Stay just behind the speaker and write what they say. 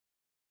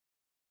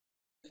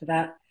for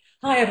that.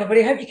 Hi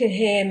everybody, hope you can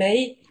hear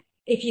me.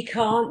 If you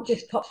can't,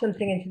 just pop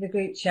something into the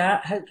group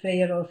chat. Hopefully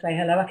you'll all say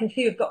hello. I can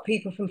see we've got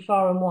people from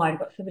far and wide. I've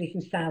got somebody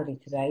from Saudi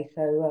today,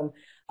 so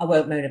I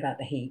won't moan about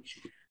the heat.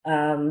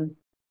 I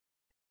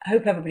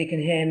hope everybody can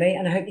hear me,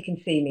 and I hope you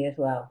can see me as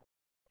well.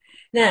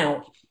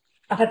 Now,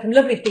 I've had some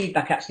lovely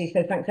feedback actually,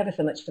 so thanks ever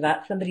so much for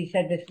that. Somebody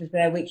said this was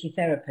their weekly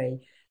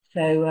therapy,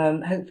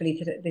 so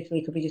hopefully this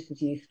week will be just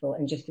as useful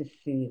and just as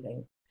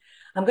soothing.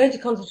 I'm going to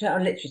concentrate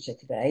on literature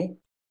today,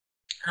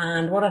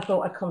 and what I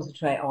thought I'd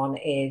concentrate on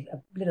is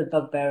a little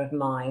bugbear of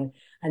mine,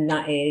 and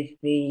that is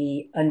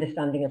the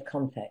understanding of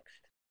context.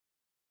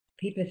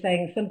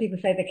 Some people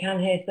say they can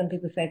hear, some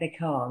people say they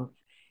can't.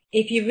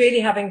 If you're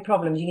really having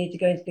problems, you need to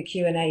go into the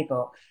Q&A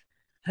box.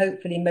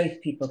 Hopefully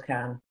most people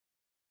can.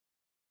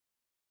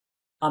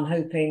 I'm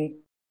hoping.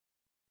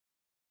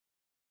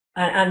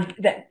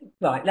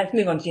 Right, let's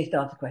move on to your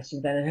starter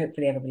questions then, and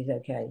hopefully everybody's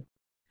okay.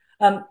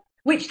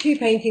 Which two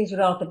paintings would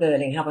Arthur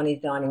Burling have on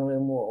his dining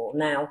room wall?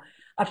 Now,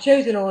 I've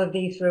chosen all of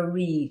these for a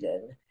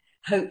reason,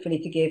 hopefully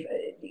to give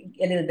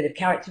a little bit of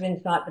character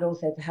insight, but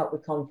also to help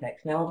with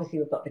context. Now, obviously,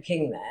 we've got the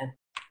king there.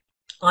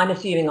 I'm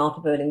assuming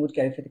Arthur Burling would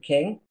go for the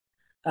king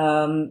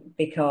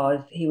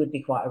because he would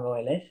be quite a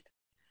royalist.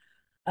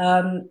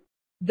 Then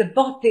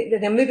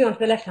moving on to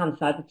the left-hand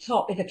side, the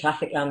top is a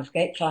classic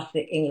landscape,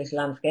 classic English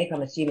landscape.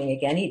 I'm assuming,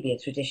 again, he'd be a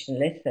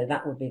traditionalist, so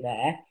that would be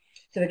there.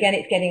 So again,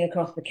 it's getting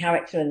across the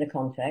character and the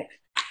context.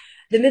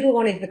 The middle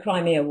one is the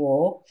Crimea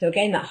War. So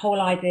again, that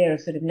whole idea of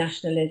sort of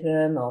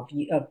nationalism, of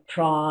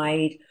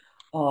pride,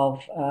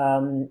 of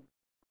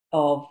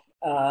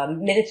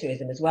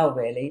militarism as well,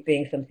 really,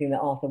 being something that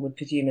Arthur would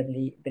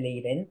presumably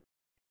believe in.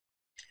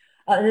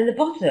 And then the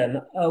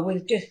bottom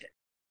was just,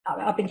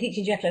 I've been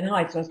teaching Jekyll and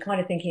Hyde, so I was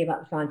kind of thinking about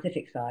the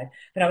scientific side,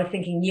 but I was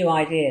thinking new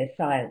ideas,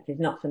 science is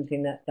not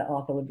something that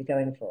Arthur would be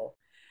going for.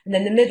 And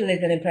then the middle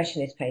is an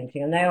Impressionist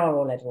painting, and they are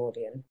all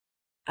Edwardian.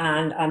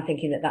 And I'm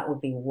thinking that would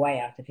be way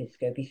out of his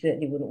scope. He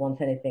certainly wouldn't want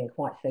anything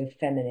quite so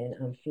feminine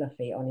and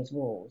fluffy on his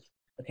walls.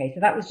 Okay, so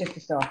that was just a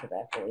starter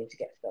there for you to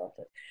get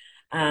started.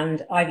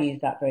 And I've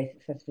used that very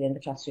successfully in the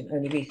classroom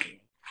only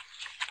recently.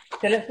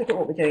 So let's look at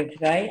what we're doing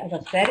today. As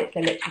I've said, it's a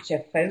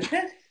literature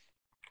focus.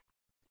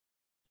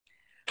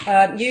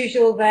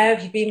 Usual there,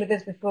 if you've been with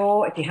us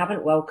before. If you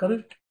haven't,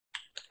 welcome.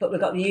 But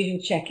we've got the usual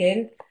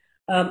check-in,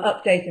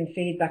 update and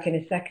feedback in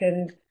a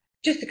second.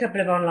 Just a couple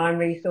of online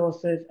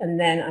resources, and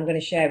then I'm going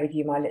to share with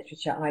you my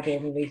literature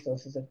ideas and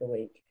resources of the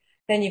week.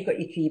 Then you've got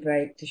your tea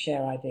break to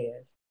share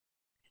ideas.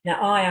 Now,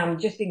 I am,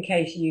 just in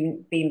case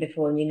you've been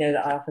before and you know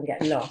that I often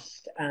get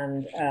lost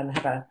and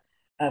have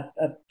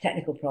a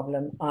technical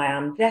problem, I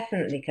am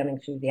definitely coming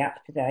through the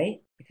app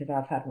today because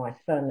I've had my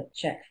son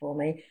check for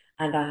me,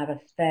 and I have a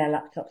spare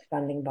laptop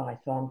standing by,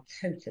 so I'm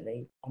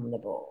totally on the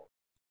ball.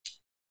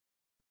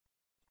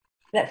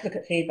 Let's look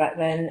at feedback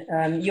then.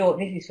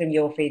 This is from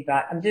your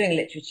feedback. I'm doing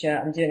literature,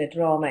 I'm doing a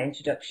drama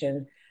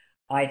introduction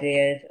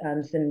ideas,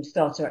 some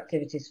starter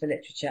activities for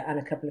literature, and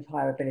a couple of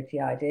higher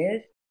ability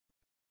ideas.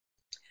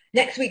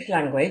 Next week's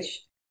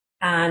language,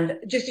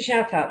 and just a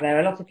shout out there,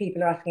 a lot of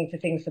people are asking for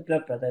things for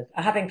Blood Brothers.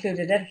 I have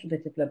included a little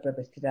bit of Blood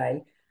Brothers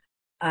today.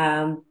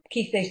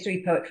 Key Stage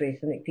 3 poetry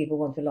is something people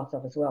want a lot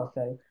of as well,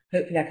 so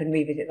hopefully I can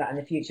revisit that in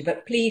the future.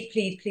 But please,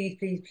 please, please,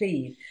 please,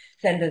 please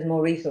send us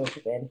more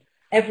resources in.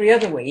 Every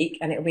other week,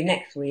 and it'll be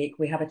next week,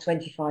 we have a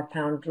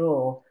 £25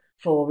 draw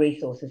for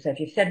resources. So if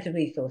you've sent a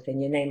resource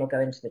in, your name will go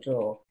into the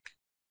draw.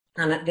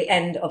 And at the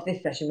end of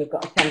this session, we've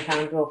got a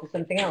 £10 draw for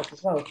something else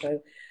as well.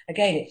 So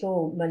again, it's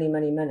all money,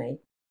 money,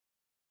 money.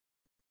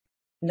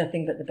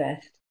 Nothing but the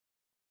best.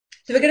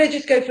 So we're going to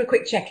just go for a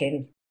quick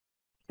check-in.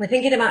 We're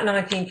thinking about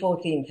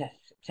 1914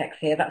 text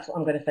here. That's what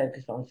I'm going to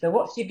focus on. So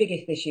what's your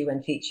biggest issue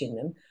when teaching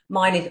them?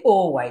 Mine is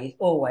always,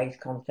 always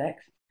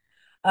context.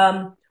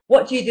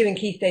 What do you do in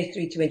Key Stage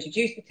 3 to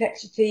introduce the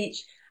text you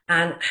teach?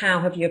 And how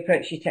have you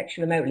approached your text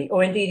remotely?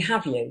 Or indeed,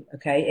 have you?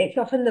 Okay, it's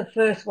often the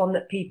first one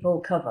that people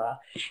cover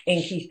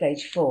in Key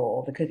Stage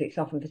 4 because it's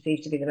often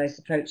perceived to be the most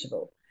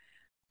approachable.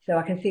 So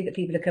I can see that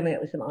people are coming up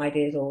with some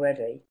ideas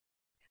already.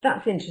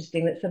 That's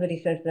interesting that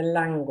somebody says the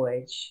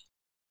language,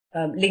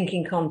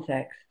 linking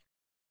context.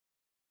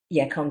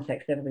 Yeah,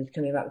 context, everybody's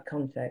coming about with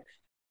context.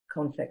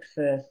 Context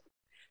first.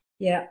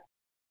 Yeah.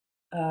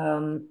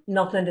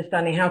 Not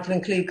understanding how to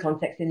include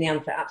context in the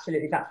answer.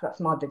 Absolutely,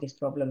 that's my biggest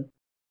problem.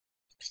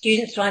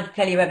 Students trying to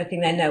tell you everything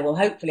they know. Well,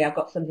 hopefully I've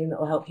got something that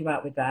will help you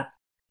out with that.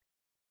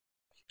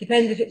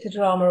 Depends if it's a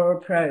drama or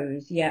a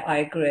prose. Yeah, I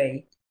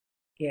agree.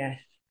 Yes.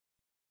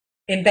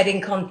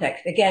 Embedding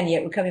context. Again, yeah,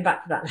 we're coming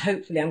back to that, and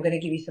hopefully I'm going to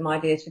give you some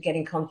ideas for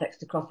getting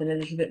context across in a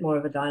little bit more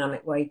of a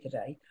dynamic way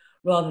today,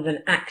 rather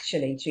than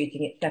actually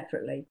treating it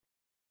separately.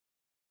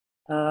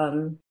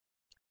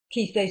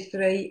 Key Stage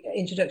 3,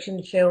 introduction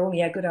to film.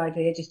 Yeah, good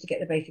idea, just to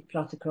get the basic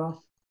plot across.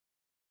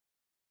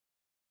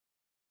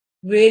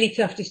 Really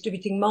tough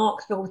distributing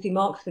marks, 40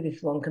 marks for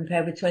this one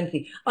compared with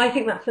 20. I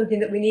think that's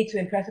something that we need to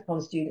impress upon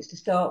students to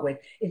start with,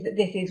 is that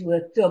this is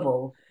worth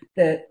double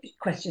the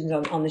questions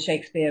on the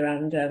Shakespeare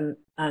and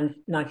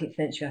 19th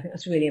century. I think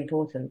that's really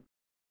important.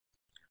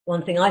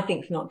 One thing I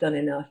think is not done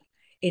enough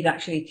is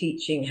actually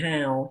teaching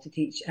how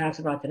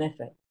to write an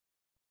essay.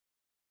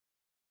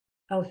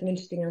 Oh, some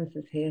interesting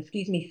answers here.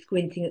 Excuse me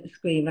squinting at the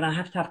screen, but I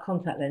have to have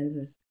contact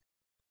lenses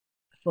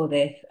for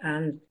this,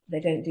 and they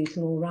don't do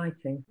small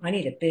writing. I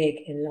need a big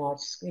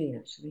enlarged screen,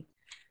 actually.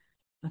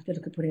 I have to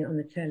look at putting it on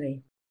the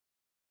telly.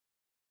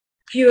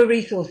 Fewer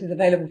resources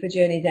available for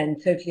Journey's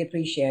End, totally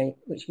appreciate,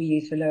 which we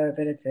use for lower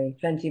ability.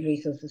 Plenty of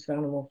resources for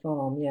Animal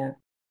Farm, yeah,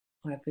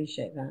 I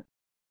appreciate that.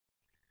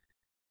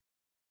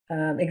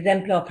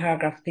 Exemplar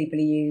paragraphs people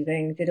are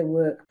using, did a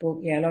workbook,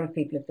 yeah, a lot of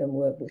people have done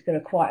workbooks. There are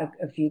quite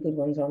a few good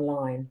ones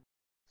online,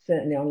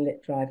 certainly on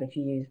LitDrive if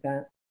you use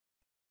that.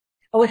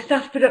 Oh, a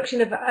staff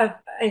production of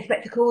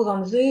Inspector Calls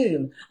on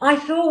Zoom.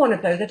 I saw one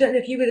of those. I don't know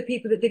if you were the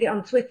people that did it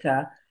on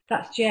Twitter.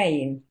 That's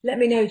Jane. Let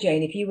me know,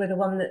 Jane, if you were the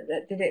one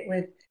that did it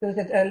with. There was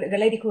a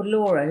lady called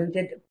Laura who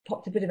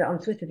popped a bit of it on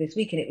Twitter this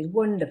week, and it was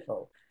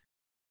wonderful.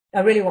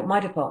 I really want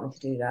my department to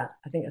do that.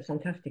 I think that's a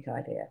fantastic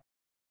idea.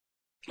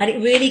 And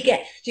it really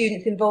gets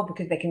students involved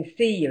because they can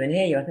see you and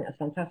hear you. I think that's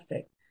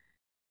fantastic.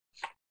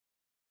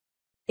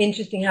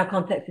 Interesting how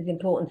context is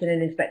important in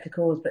an Inspector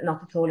Calls, but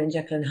not at all in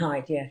Jekyll and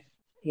Hyde. Yes,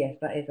 yes,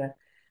 that is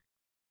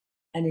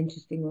an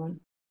interesting one.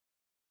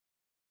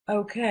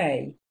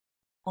 Okay,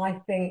 I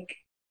think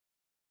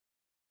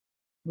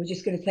we're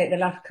just going to take the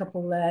last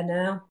couple there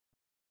now.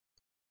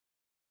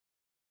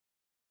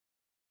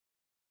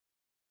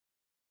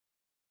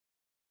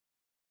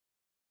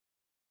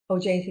 Oh,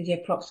 Jane says, yeah,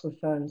 props were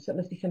fun. So it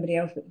must be somebody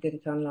else that did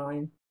it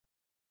online.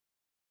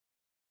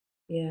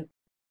 Yeah.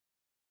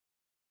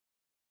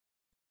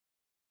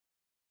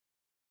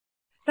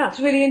 That's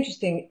really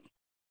interesting.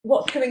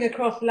 What's coming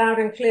across loud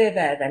and clear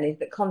there then is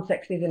that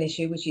context is an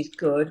issue, which is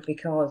good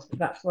because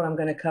that's what I'm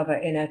going to cover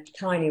in a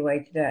tiny way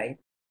today.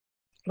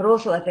 But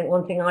also I think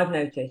one thing I've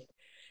noticed,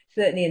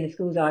 certainly in the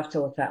schools I've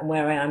taught at and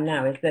where I am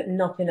now, is that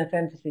not enough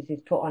emphasis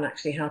is put on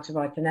actually how to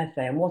write an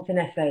essay and what an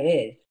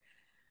essay is.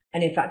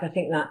 And in fact, I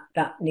think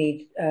that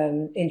needs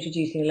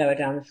introducing lower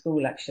down the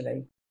school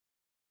actually.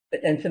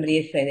 But then somebody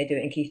is saying they do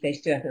it in Key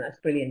Stage 2. I think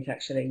that's brilliant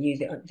actually.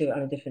 Do it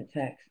on a different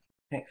text.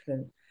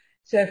 Excellent.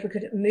 So if we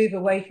could move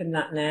away from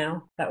that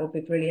now, that would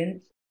be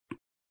brilliant.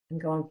 And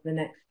go on to the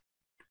next.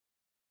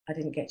 I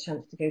didn't get a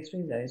chance to go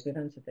through those. We've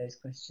answered those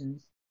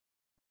questions.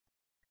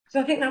 So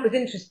I think that was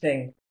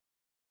interesting.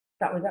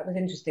 That was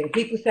interesting.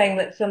 People saying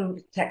that some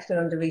texts are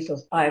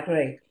under-resourced. I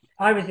agree.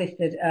 I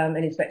resisted an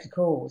Inspector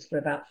Calls for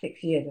about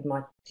 6 years of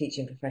my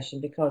teaching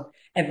profession because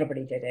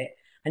everybody did it.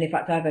 And in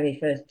fact, I've only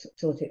first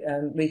taught it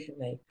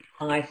recently.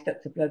 I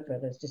stuck to Blood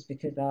Brothers just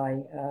because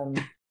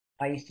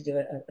I used to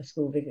do a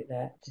school visit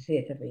there to see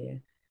it every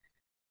year.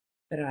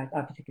 But I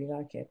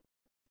particularly like it.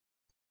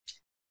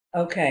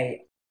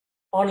 Okay,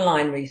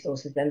 online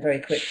resources then very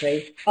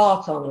quickly.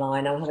 Art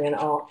online, I'm having an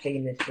art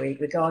theme this week.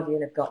 The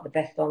Guardian have got the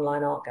best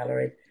online art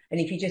galleries. And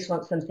if you just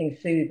want something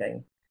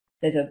soothing,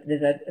 there's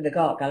the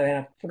art gallery, and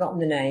I've forgotten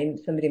the name,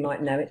 somebody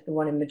might know, it's the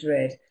one in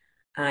Madrid.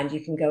 And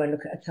you can go and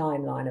look at a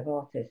timeline of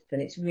artists,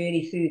 and it's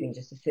really soothing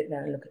just to sit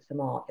there and look at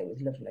some art. It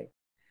was lovely.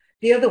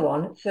 The other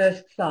one,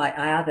 First Sight,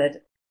 I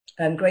added,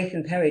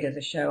 Grayson Perry does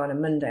a show on a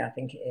Monday, I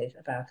think it is,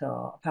 about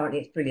art. Apparently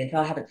it's brilliant.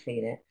 I haven't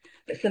seen it,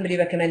 but somebody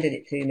recommended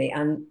it to me,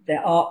 and there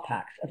are art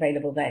packs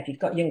available there. If you've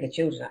got younger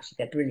children, actually,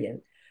 they're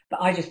brilliant.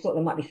 But I just thought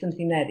there might be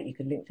something there that you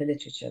could link to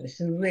literature. There's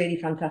some really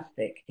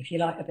fantastic, if you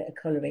like a bit of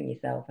colouring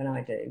yourself, and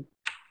I do.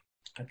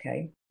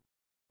 Okay.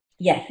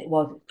 Yes, it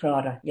was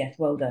Prada. Yes,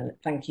 well done.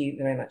 Thank you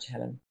very much,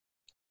 Helen.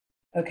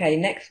 Okay,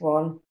 next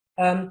one.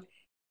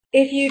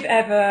 If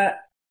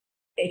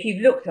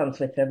you've looked on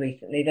Twitter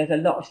recently, there's a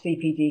lot of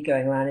CPD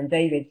going around, and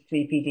David's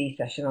CPD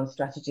session on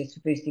strategies for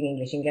boosting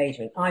English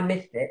engagement. I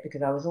missed it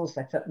because I was all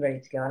set up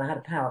ready to go and I had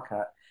a power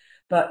cut.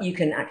 But you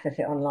can access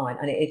it online,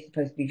 and it is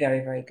supposed to be very,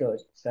 very good.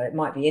 So it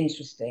might be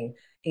interesting.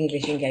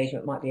 English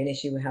engagement might be an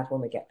issue we have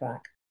when we get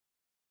back.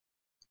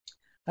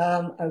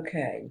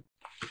 Okay.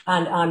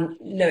 And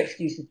no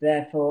excuses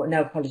therefore,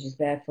 no apologies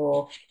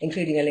therefore,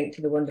 including a link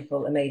to the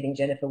wonderful, amazing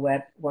Jennifer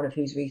Webb, one of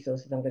whose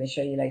resources I'm going to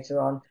show you later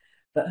on.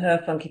 But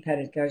her Funky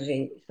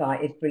Pedagogy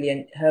site is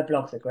brilliant. Her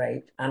blogs are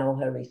great, and all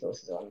her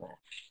resources are on there.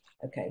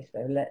 Okay,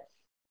 so let's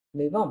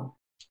move on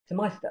to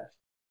my stuff.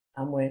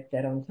 And we're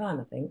dead on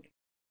time, I think.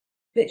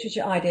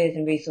 Literature ideas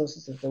and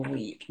resources of the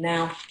week.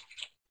 Now,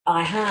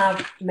 I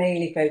have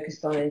mainly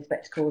focused on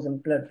Inspector Calls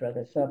and Blood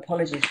Brothers, so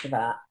apologies for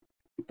that.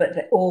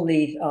 But all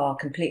these are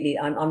completely,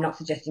 I'm not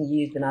suggesting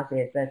you use them as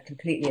is, they're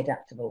completely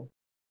adaptable.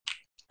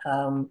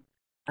 And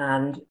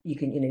you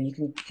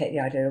can take the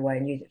idea away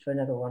and use it for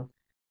another one.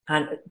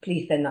 And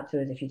please send that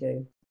to us if you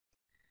do.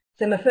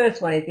 So my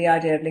first one is the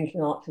idea of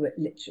linking art to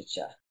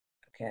literature.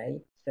 Okay,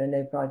 so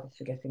no prizes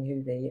for guessing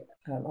who the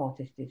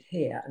artist is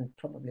here and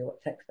probably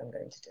what text I'm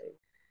going to do.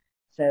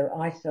 So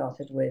I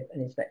started with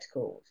an Inspector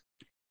Calls.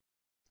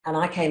 And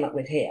I came up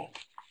with here,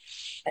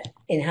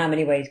 in how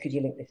many ways could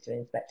you link this to an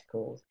Inspector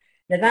Calls?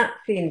 Now that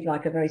seems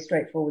like a very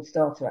straightforward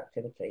starter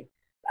activity.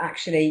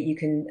 Actually, you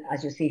can,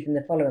 as you'll see from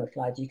the following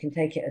slides, you can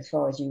take it as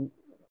far as you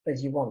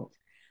want.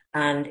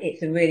 And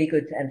it's really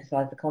good to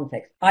emphasize the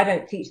context. I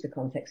don't teach the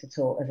context at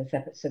all as a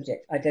separate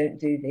subject. I don't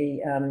do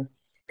the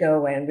go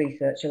away and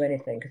research or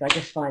anything, because I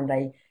just find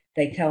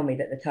they tell me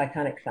that the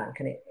Titanic sank,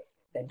 and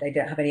they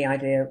don't have any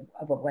idea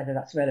about whether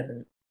that's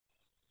relevant.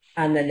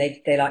 And then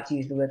they like to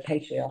use the word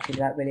patriarchy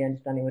without really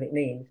understanding what it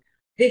means.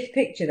 This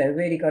picture, though,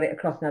 really got it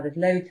across. Now, there's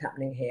loads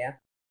happening here.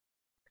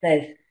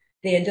 There's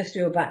the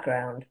industrial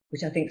background,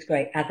 which I think is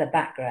great as a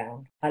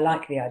background. I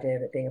like the idea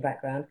of it being a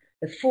background.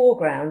 The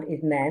foreground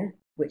is men,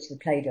 which the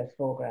play does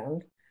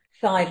foreground.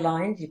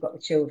 Sidelines, you've got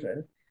the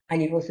children,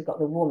 and you've also got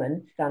the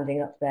woman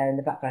standing up there in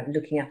the background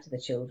looking after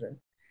the children.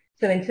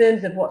 So in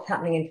terms of what's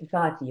happening in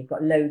society, you've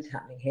got loads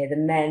happening here. The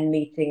men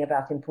meeting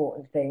about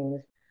important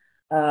things,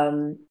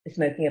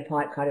 smoking a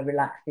pipe, kind of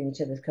relaxed in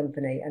each other's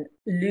company, and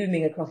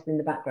looming across in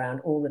the background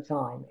all the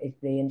time is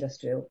the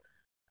industrial,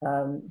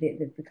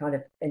 the kind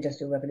of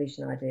industrial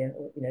revolution idea,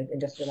 or, you know,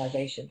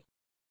 industrialization.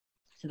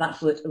 So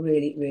that's worked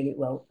really, really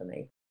well for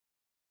me.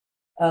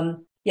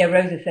 Yeah,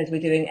 Rosa says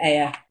we're doing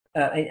AF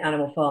in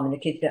Animal Farm and the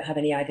kids don't have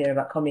any idea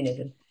about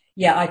communism.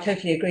 Yeah, I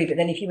totally agree. But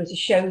then if you were to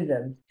show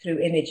them through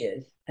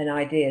images and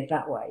ideas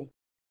that way,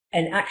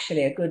 and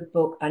actually a good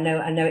book, I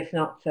know it's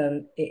not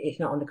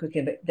on the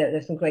curriculum, but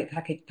there's some great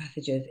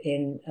passages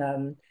in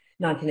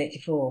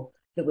 1984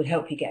 that would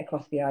help you get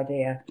across the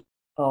idea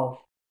of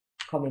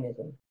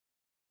communism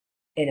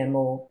in a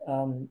more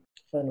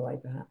fun way,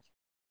 perhaps.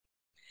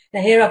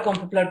 Now here I've gone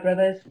for Blood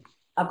Brothers.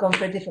 I've gone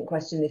for a different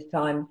question this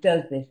time.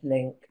 Does this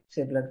link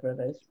to Blood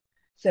Brothers?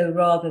 So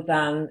rather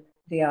than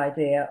the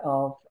idea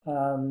of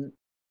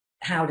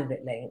how does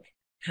it link,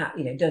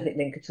 does it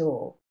link at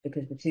all?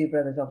 Because the two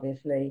brothers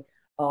obviously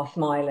are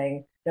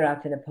smiling, they're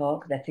out in a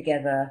park, they're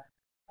together,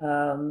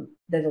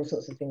 there's all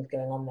sorts of things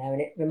going on there,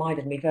 and it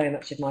reminded me very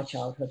much of my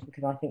childhood,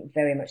 because I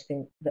very much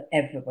think that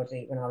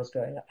everybody when I was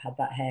growing up had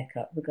that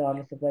haircut,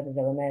 regardless of whether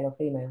they were male or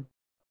female.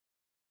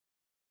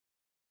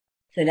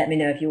 So let me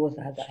know if you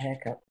also had that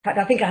haircut. In fact,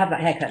 I think I have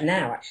that haircut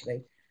now,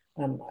 actually.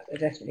 I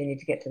definitely need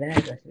to get to the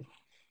hairdressers.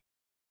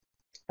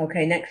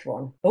 Okay, next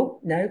one. Oh,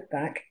 no,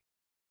 back.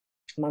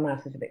 My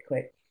mouse is a bit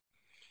quick.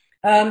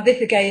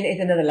 This again is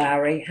another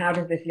Lowry. How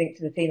does this link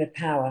to the theme of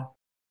power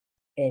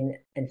in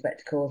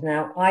Inspector Calls?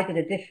 Now, I took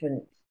this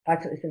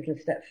a little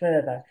step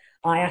further.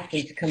 I asked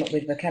them to come up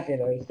with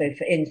vocabulary. So,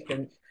 for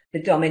instance,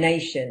 the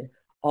domination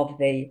of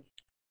the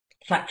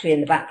factory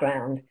in the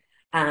background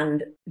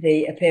and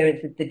the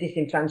appearance of the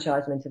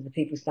disenfranchisement of the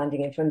people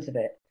standing in front of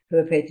it, who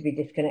appear to be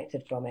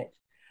disconnected from it.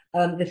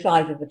 The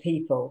size of the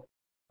people,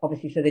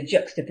 obviously, so the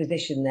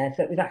juxtaposition there.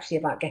 So it was actually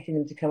about getting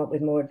them to come up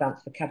with more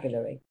advanced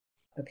vocabulary,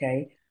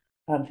 okay,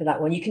 for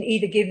that one. You can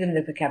either give them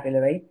the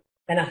vocabulary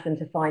and ask them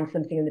to find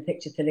something in the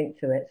picture to link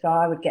to it. So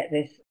I would get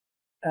this,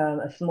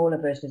 a smaller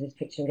version of this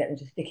picture and get them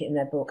to stick it in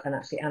their book and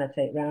actually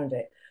annotate around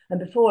it. And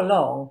before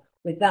long,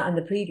 with that and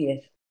the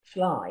previous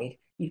slide,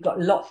 you've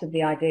got lots of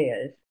the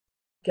ideas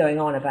going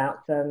on about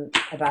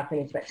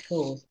Inspector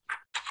Calls.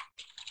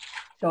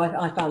 So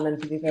I found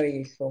them to be very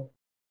useful.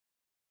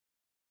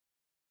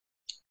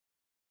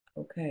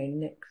 Okay,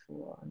 next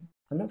one.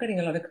 I'm not getting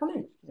a lot of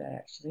comments today,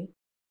 actually.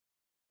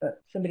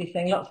 But somebody's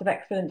saying lots of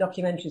excellent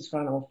documentaries for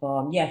Animal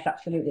Farm. Yes,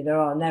 absolutely, there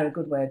are, and they're a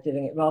good way of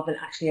doing it, rather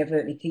than actually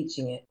overtly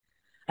teaching it.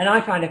 And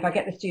I find if I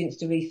get the students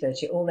to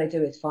research it, all they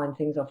do is find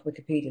things off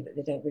Wikipedia that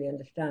they don't really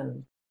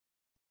understand.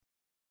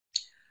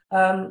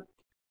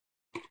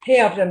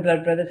 Here I've done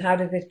Blood Brothers. How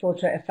does this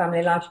portrait of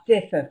family life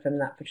differ from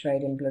that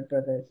portrayed in Blood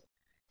Brothers?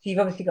 So you've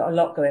obviously got a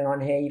lot going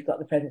on here. You've got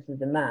the presence of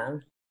the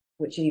man,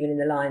 which even in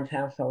the Lyons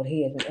household,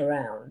 he isn't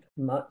around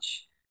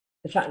much.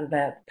 The fact that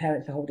their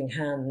parents are holding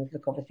hands,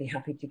 look obviously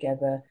happy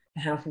together.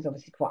 The house is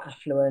obviously quite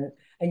affluent.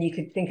 And you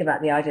could think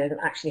about the idea of them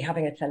actually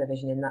having a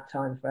television in that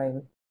time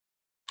frame.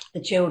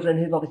 The children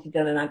who've obviously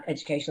done an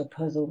educational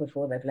puzzle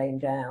before they've lain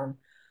down.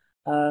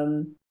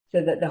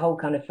 So that the whole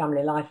kind of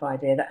family life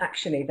idea that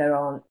actually there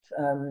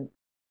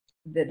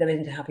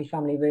isn't a happy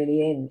family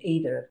really in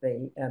either of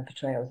the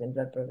portrayals in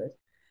Blood Brothers.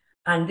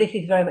 And this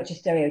is very much a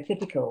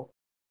stereotypical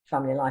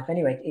family life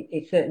anyway.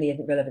 It certainly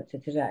isn't relevant to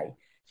today.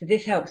 So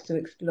this helps to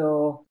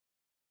explore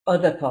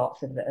other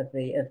parts of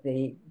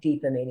the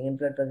deeper meaning in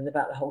Blood Brothers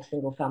about the whole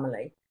single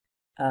family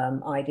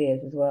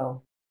ideas as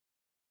well.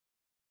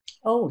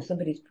 Oh,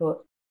 somebody's put,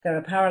 there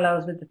are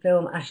parallels with the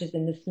film Ashes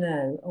in the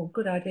Snow. Oh,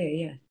 good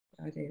idea, yes,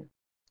 good idea.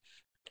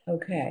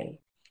 Okay,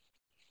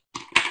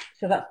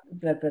 so that's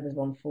Blood Brothers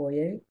one for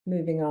you.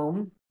 Moving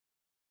on.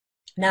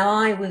 Now,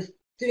 I was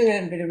doing a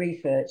little bit of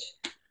research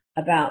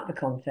about the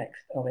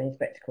context of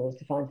Inspector Calls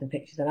to find some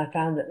pictures, and I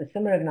found that the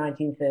summer of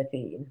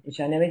 1913, which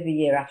I know is the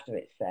year after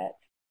it's set,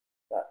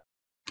 but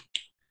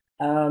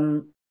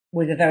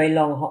was a very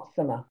long, hot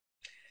summer.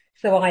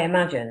 So I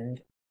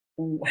imagined,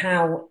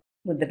 how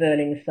would the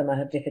Berlin summer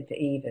have differed to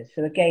Eva's?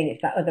 So again,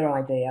 it's that other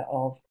idea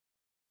of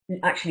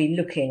actually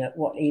looking at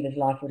what Eva's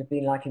life would have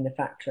been like in the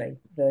factory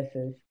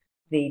versus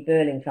the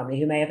Berling family,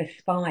 who may have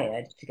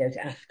aspired to go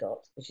to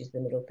Ascot, which is the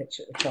middle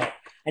picture at the top.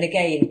 And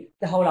again,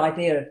 the whole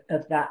idea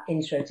of that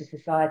intro to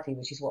society,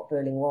 which is what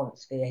Berling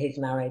wants via his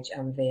marriage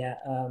and via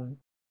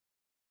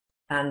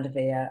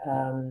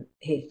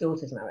his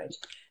daughter's marriage.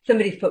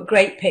 Somebody's put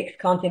great pics,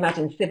 can't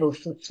imagine Sybil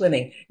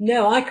swimming.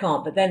 No, I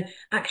can't. But then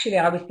actually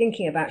I was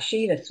thinking about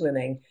Sheila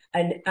swimming,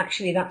 and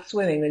actually that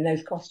swimming in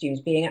those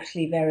costumes being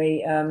actually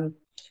very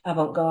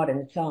avant-garde in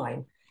the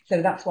time.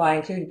 So that's why I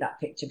included that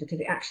picture, because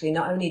it actually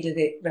not only does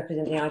it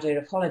represent the idea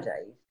of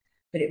holidays,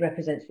 but it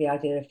represents the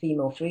idea of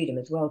female freedom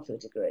as well to a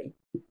degree,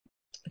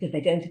 because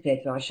they don't appear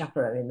to have a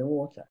chaperone in the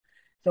water.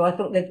 So I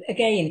thought that,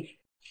 again,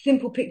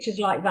 simple pictures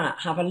like that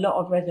have a lot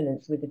of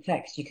resonance with the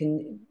text. You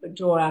can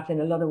draw out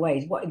in a lot of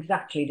ways what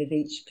exactly does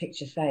each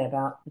picture say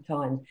about the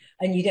times,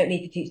 and you don't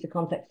need to teach the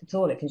context at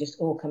all. It can just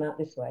all come out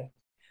this way.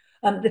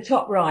 The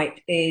top right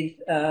is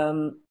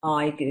I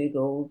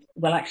googled,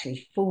 well,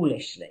 actually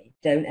foolishly,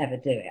 don't ever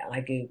do it.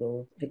 I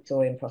googled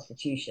Victorian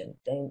prostitution.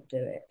 Don't do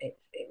it.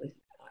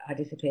 I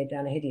disappeared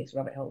down a hideous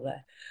rabbit hole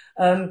there.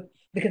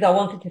 Because I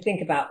wanted to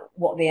think about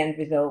what the end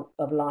result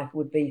of life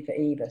would be for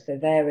Eva. So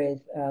there is,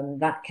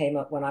 that came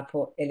up when I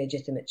put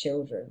illegitimate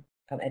children,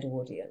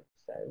 Edwardian.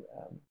 So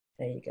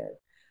there you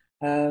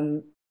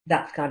go.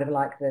 That's kind of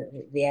like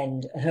the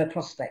end, her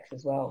prospects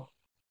as well.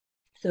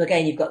 So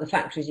again, you've got the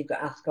factories, you've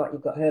got Ascot,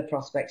 you've got her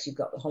prospects, you've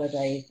got the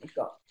holidays, you've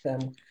got,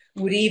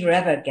 would Eva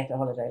ever get a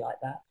holiday like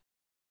that?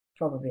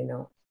 Probably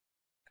not.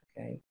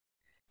 Okay.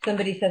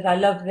 Somebody says, I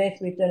love this.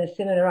 We've done a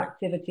similar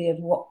activity of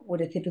what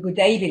would a typical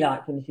day be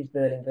like for Mrs.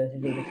 Burling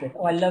versus Eva Smith.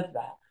 Oh, I love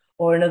that.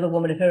 Or another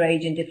woman of her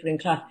age in differing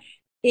class.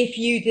 If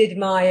you did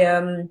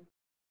my,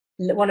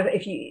 one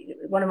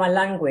of my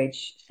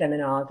language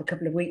seminars a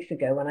couple of weeks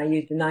ago when I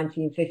used the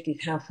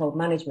 1950s household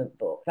management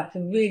book, that's a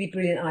really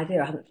brilliant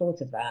idea. I hadn't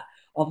thought of that,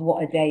 of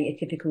what a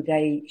typical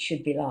day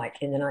should be like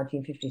in the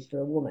 1950s for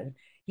a woman.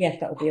 Yes,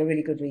 that would be a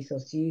really good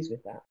resource to use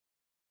with that.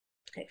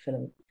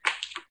 Excellent.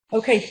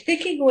 Okay,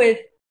 sticking with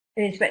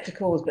Inspector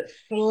Calls, but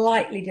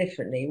slightly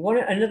differently.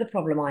 Another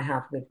problem I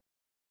have with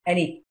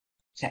any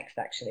text,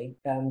 actually,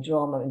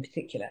 drama in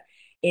particular,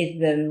 is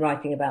them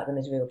writing about them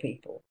as real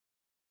people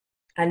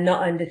and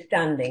not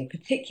understanding,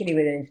 particularly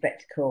with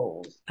Inspector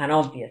Calls and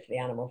obviously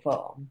Animal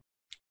Farm,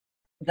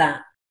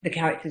 that the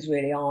characters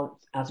really aren't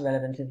as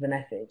relevant as the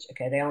message.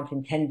 Okay, they aren't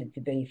intended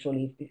to be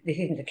fully. This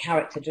isn't a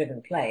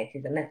character-driven play; it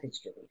is a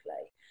message-driven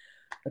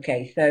play.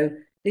 Okay, so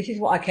this is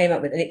what I came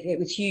up with, and it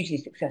was hugely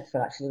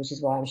successful actually, which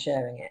is why I'm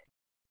sharing it.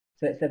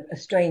 So it's a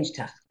strange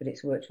task, but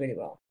it's worked really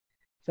well.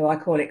 So I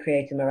call it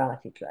Create a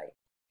Morality Play.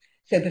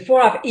 So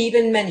before I've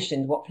even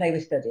mentioned what play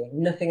we're studying,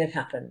 nothing has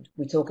happened.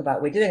 We talk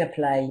about we're doing a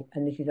play,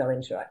 and this is our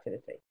intro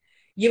activity.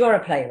 You are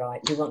a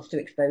playwright who wants to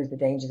expose the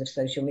dangers of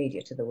social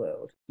media to the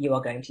world. You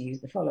are going to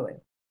use the following: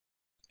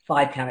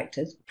 5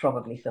 characters,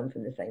 probably some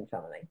from the same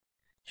family,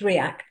 3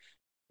 acts,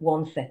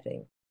 1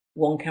 setting,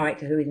 1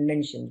 character who is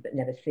mentioned but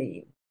never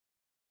seen.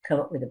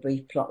 Come up with a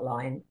brief plot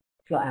outline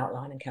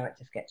and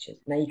character sketches.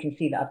 Now you can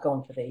see that I've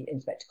gone for the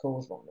Inspector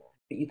Calls one there,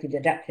 but you could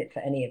adapt it for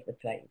any of the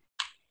plays.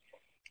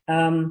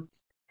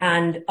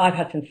 And I've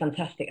had some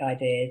fantastic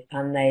ideas,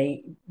 and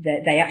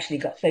they actually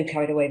got so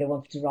carried away they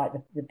wanted to write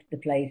the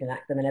plays and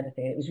act them and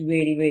everything. It was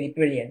really, really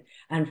brilliant.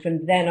 And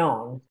from then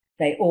on,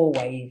 they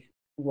always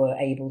were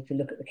able to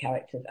look at the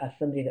characters as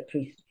somebody that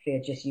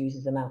Priestfield just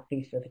uses a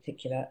mouthpiece for a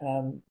particular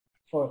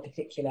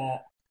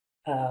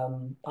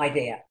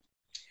idea.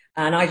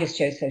 And I just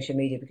chose social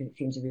media because it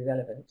seemed to be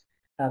relevant.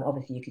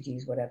 Obviously, you could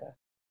use whatever.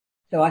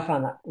 So I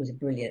found that was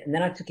brilliant. And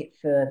then I took it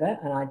further,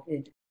 and I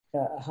did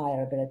a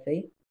higher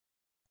ability.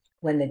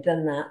 When they'd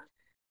done that,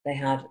 they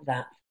had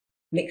that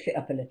mix it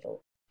up a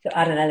little. So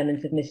add an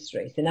element of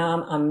mystery. So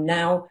now I'm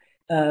now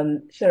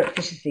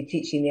surreptitiously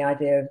teaching the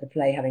idea of the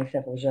play having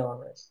several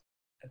genres.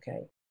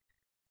 Okay.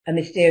 A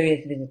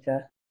mysterious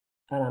visitor,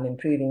 and I'm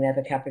improving their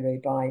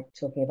vocabulary by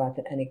talking about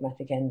an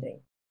enigmatic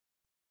ending.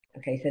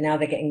 Okay, so now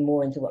they're getting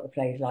more into what the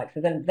play is like. So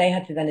then they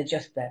had to then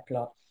adjust their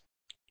plots.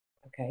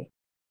 Okay.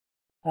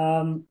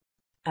 And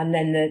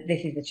then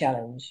this is the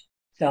challenge.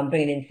 So I'm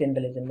bringing in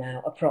symbolism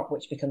now, a prop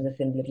which becomes a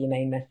symbol of your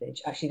main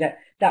message. Actually,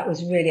 that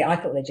was really, I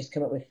thought they'd just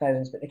come up with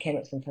phones, but they came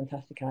up with some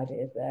fantastic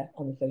ideas there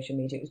on the social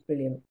media. It was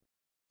brilliant.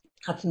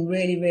 Had some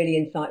really, really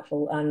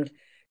insightful and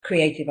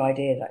creative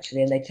ideas,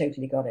 actually, and they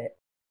totally got it.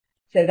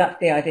 So that's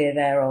the idea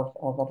there of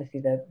obviously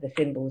the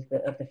symbols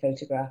of the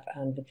photograph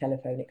and the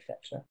telephone,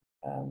 etc.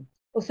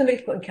 Well,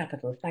 somebody's put in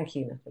capitals. Thank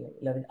you, Natalie.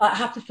 Love it. I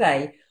have to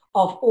say,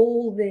 of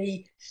all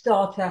the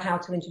starter how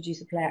to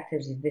introduce a play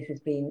activities, this has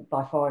been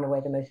by far and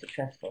away the most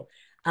successful.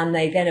 And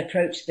they then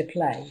approached the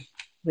play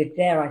with,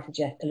 dare I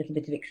suggest, a little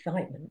bit of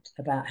excitement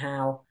about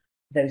how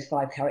those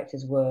 5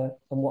 characters were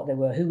and what they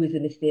were. Who was the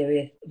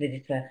mysterious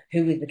visitor?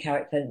 Who was the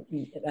character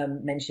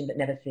mentioned but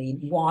never seen?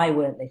 Why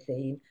weren't they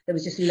seen? There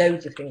was just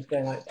loads of things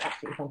going on. It's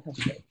absolutely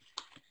fantastic.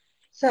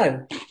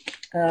 So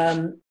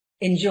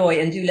enjoy,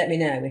 and do let me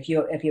know if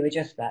you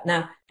adjust that.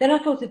 Now, then I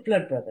thought of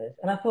Blood Brothers,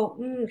 and I thought,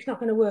 it's not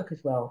going to work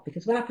as well,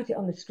 because when I put it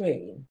on the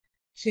screen,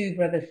 2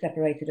 brothers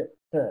separated at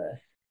birth,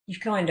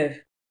 you've kind of,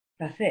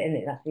 that's it, isn't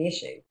it? That's the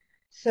issue.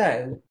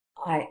 So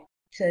I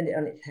turned it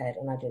on its head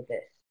and I did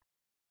this.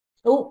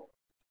 Oh,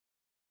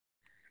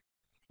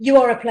 You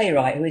are a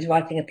playwright who is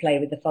writing a play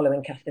with the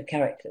following cast of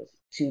characters.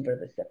 2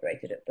 brothers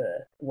separated at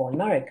birth, 1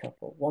 married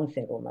couple, 1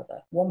 single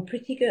mother, 1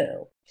 pretty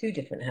girl, 2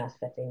 different house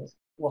settings.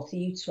 What are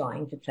you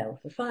trying to tell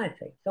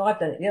society? So I've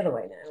done it the other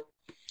way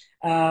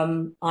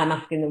now. I'm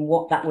asking them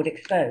what that would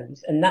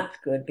expose, and that's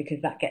good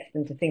because that gets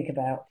them to think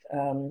about.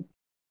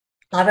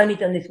 I've only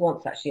done this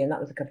once actually, and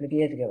that was a couple of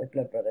years ago with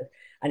Blood Brothers,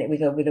 and it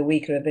was with a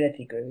weaker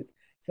ability group.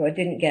 So I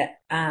didn't get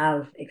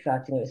as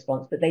exciting a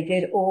response, but they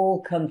did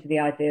all come to the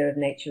idea of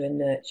nature and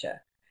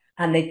nurture.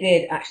 And they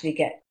did actually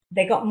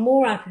they got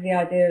more out of the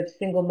idea of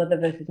single mother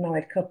versus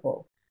married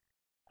couple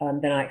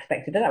than I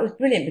expected. But that was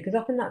brilliant because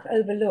often that's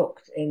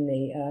overlooked in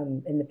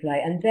the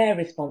play, and their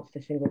response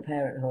to single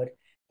parenthood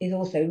is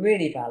also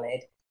really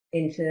valid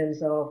in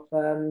terms of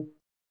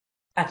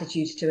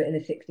attitudes to it in the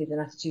 60s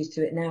and attitudes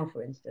to it now,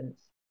 for instance,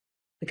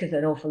 because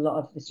an awful lot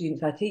of the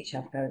students I teach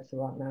have parents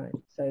who aren't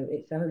married. So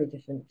it's a wholly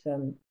different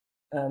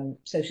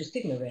social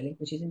stigma, really,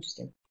 which is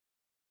interesting.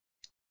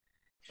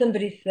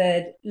 Somebody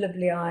said,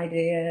 lovely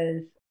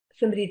ideas.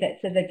 Somebody that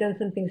said they've done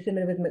something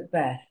similar with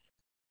Macbeth.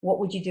 What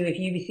would you do if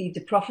you received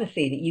a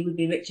prophecy that you would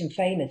be rich and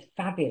famous?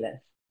 Fabulous.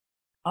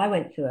 I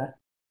went to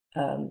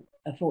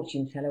a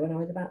fortune teller when I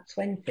was about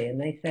 20, and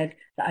they said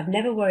that I'd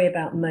never worry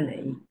about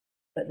money,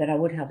 but that I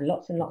would have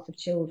lots and lots of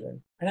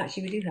children. And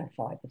actually, we do have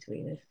 5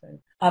 between us. So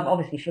I've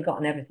obviously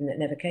forgotten everything that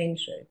never came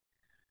true.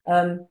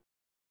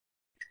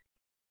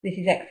 This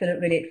is excellent.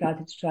 Really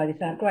excited to try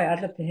this out. Great.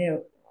 I'd love to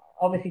hear.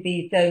 Obviously,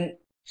 these don't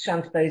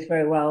transpose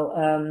very well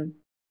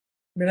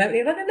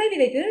remotely. But maybe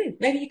they do.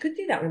 Maybe you could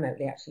do that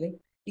remotely, actually.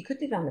 You could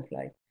design the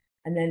play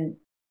and then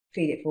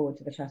feed it forward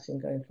to the classroom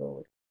going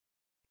forward.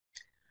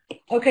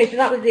 Okay, so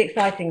that was the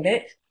exciting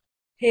bit.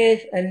 Here's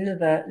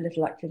another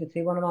little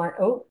activity. One of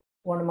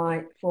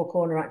my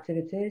 4-corner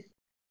activities.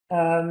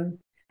 And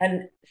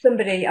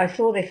somebody, I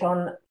saw this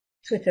on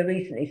Twitter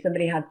recently,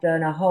 somebody had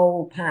done a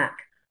whole pack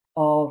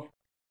of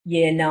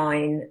Year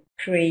 9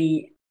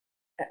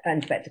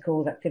 and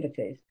spectacles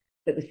activities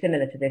that was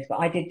similar to this, but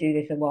I did do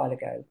this a while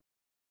ago.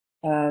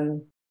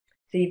 So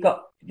these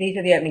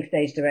are the opening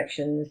stage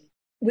directions,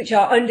 which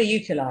are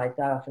underutilized,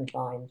 I often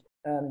find.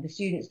 The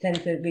students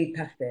tend to read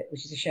past it,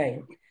 which is a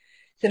shame.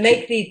 So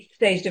make these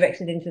stage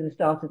directions into the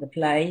start of the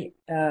play,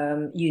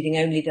 using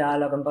only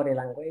dialogue and body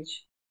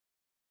language.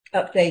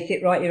 Update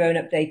it, write your own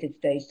updated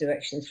stage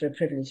directions for a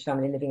privileged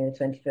family living in the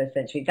 21st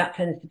century. That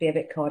tends to be a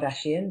bit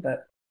Kardashian,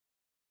 but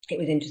it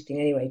was interesting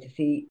anyway to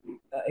see,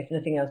 if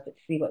nothing else, but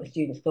to see what the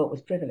students thought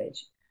was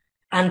privilege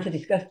and to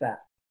discuss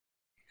that.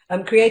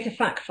 Create a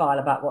fact file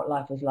about what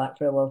life was like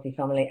for a wealthy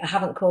family. I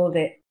haven't called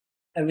it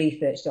a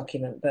research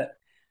document, but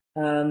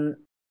and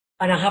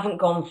I haven't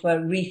gone for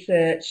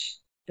research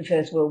the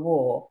First World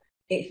War.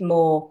 It's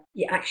more,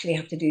 you actually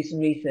have to do some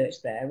research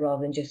there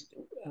rather than just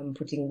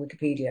putting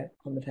Wikipedia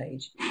on the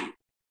page.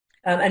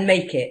 And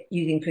make it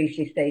using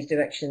Priestley stage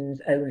directions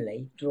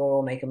only. Draw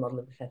or make a model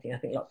of the setting. I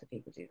think lots of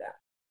people do that.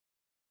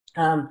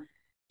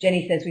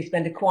 Jenny says we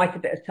spend quite a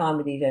bit of time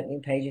with these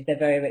opening pages. They're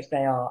very rich.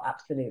 They are,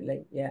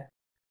 absolutely, yeah.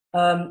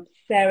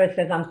 Sarah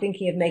says I'm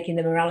thinking of making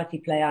the morality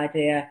play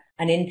idea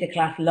an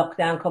interclass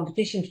lockdown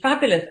competition.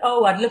 Fabulous.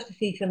 Oh, I'd love to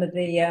see some of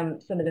the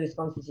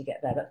responses you get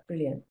there. That's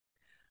brilliant.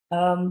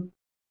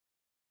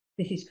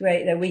 This is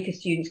great. The weaker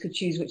students could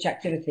choose which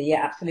activity.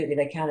 Yeah, absolutely,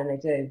 they can, and they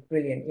do.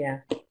 Brilliant. Yeah.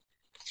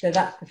 So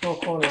that's the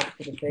 4-corner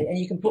activity, and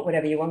you can put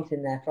whatever you want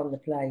in there from the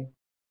play.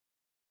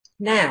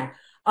 Now,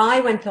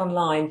 I went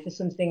online for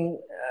something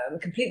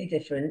completely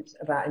different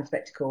about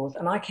Inspector Calls,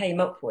 and I came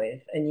up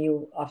with,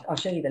 and I'll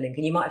show you the link,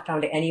 and you might have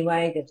found it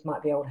anyway, this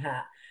might be old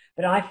hat,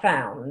 but I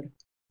found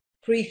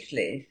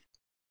Priestley's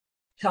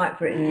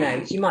typewritten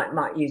notes, you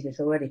might use this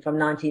already, from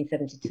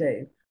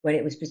 1972, when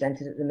it was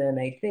presented at the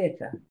Mermaid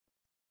Theatre.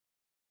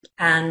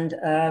 And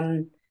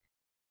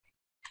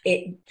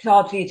it's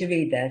hard for you to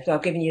read there, so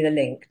I've given you the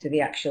link to the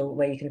actual,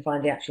 where you can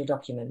find the actual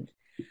document.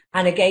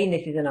 And again,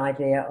 this is an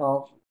idea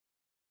of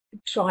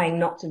trying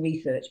not to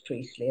research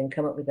Priestley and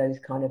come up with those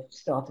kind of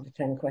start of the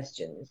 10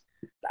 questions,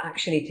 but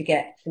actually to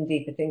get some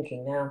deeper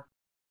thinking. Now,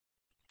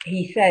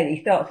 he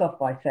starts off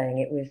by saying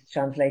it was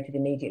translated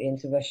immediately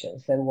into Russian,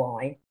 so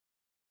why?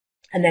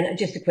 And then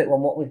just a quick one,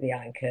 what was the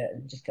Iron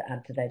Curtain, just to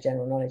add to their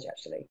general knowledge,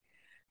 actually.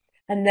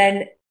 And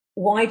then,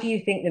 why do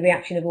you think the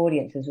reaction of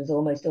audiences was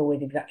almost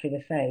always exactly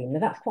the same? Now,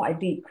 that's quite a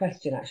deep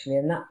question, actually,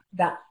 and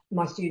that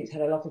my students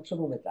had a lot of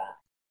trouble with that.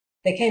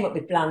 They came up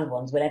with bland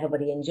ones where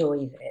everybody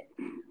enjoys it.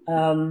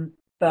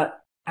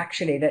 But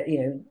actually, that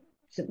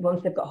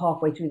once they've got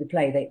halfway through the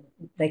play,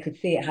 they could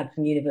see it had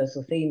some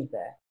universal themes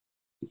there.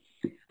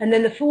 And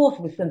then the fourth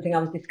was something, I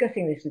was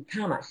discussing this with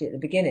Pam actually at the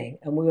beginning,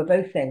 and we were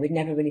both saying we'd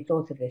never really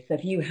thought of this. So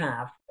if you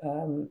have,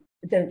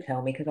 don't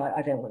tell me, because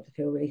I don't want to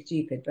feel really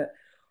stupid. But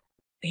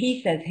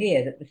he says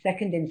here that the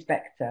second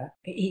inspector,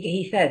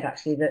 he says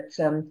actually that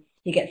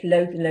he gets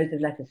loads and loads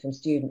of letters from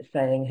students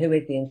saying, who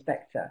is the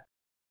inspector?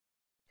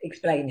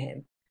 Explain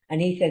him.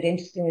 And he says,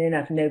 interestingly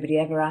enough, nobody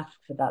ever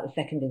asks about the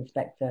second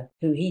inspector,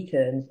 who he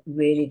terms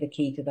really the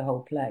key to the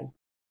whole play.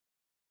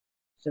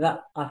 So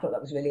I thought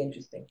that was really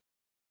interesting.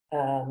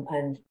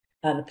 And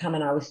Pam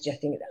and I were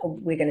suggesting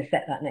we're going to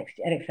set that next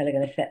year. Edexcel are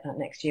going to set that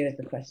next year as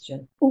the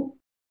question. Oh,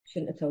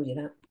 shouldn't have told you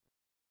that.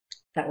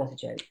 That was a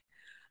joke.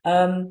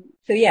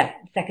 So yeah,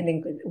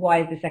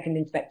 why is the second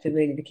inspector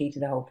really the key to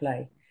the whole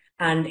play?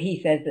 And he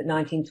says that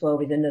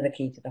 1912 is another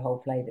key to the whole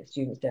play that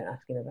students don't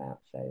ask him about.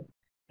 So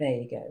there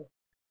you go.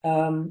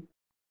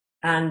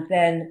 And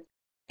then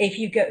if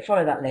you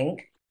follow that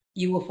link,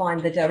 you will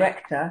find the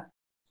director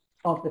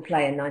of the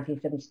play in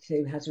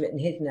 1972 has written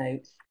his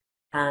notes.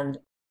 And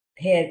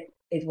here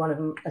is one of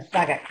them, a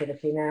stag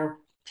activity. Now,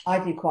 I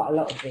do quite a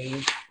lot of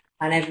these.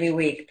 And every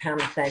week Pam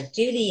says,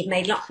 Julie, you've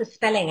made lots of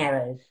spelling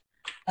errors.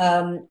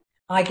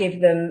 I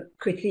give them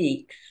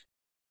critiques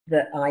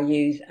that I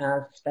use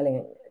as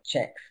spelling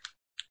checks.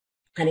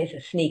 And it's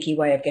a sneaky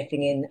way of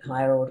getting in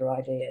higher order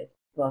ideas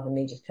rather than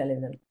me just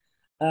telling them.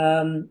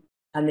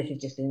 And this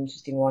is just an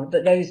interesting one.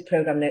 But those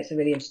program notes are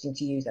really interesting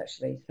to use,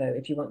 actually. So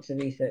if you want to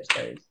research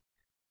those,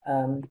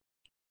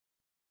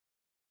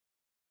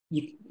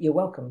 you're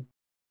welcome.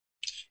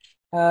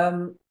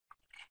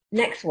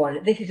 Next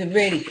one. This is a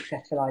really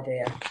successful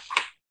idea.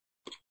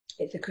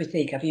 It's a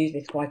critique. I've used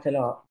this quite a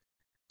lot.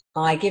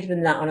 I give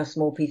them that on a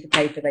small piece of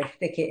paper. They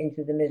stick it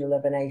into the middle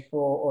of an A4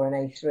 or an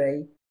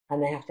A3,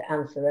 and they have to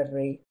answer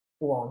every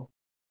one.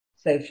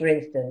 So, for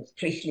instance,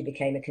 Priestley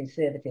became a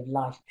Conservative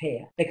life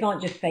peer. They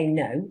can't just say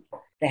no.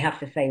 They have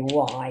to say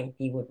why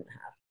he wouldn't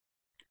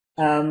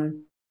have.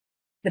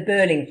 The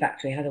Burling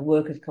factory has a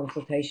workers'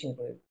 consultation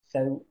group.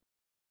 So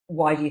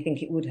why do you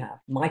think it would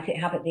have? Might it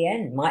have at the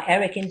end? Might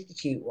Eric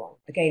institute one?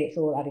 Again, it's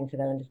all adding to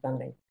their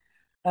understanding.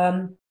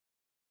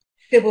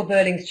 Sybil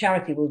Burling's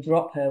charity will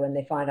drop her when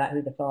they find out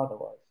who the father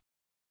was.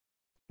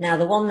 Now,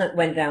 the one that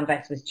went down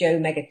best was Joe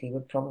Megarty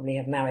would probably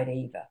have married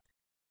Eva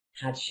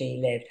had she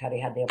lived, had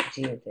he had the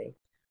opportunity.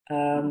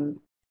 A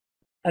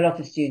lot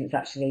of students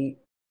actually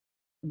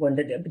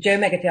wondered. Joe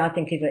Megarty, I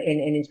think, is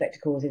in Inspector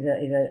Calls is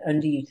an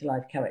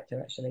underutilised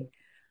character, actually.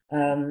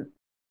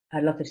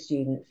 A lot of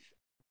students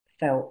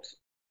felt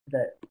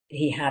that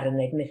he had and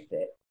they'd missed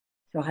it.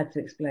 So I had to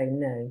explain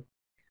no.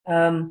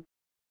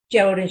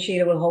 Gerald and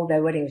Sheila will hold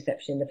their wedding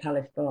reception in the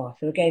Palace Bar.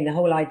 So again, the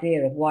whole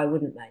idea of why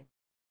wouldn't they?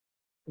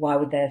 Why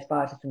would they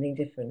aspire to something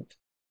different?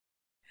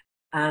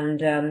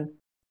 And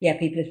yeah,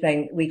 people are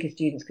saying weaker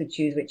students could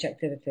choose which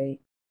activity.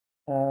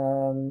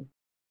 But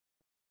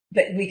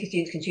weaker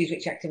students can choose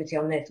which activity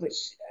on this, which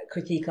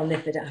critique on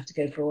this. They don't have to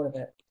go for all of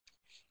it.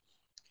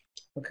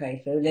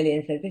 Okay, so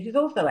Lillian says, this is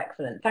also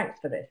excellent. Thanks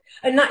for this.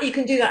 And that you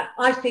can do that.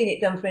 I've seen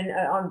it done for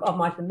of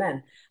Mice and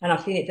Men, and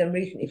I've seen it done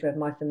recently for Of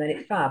Mice and Men.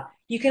 It's fab.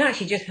 You can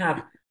actually just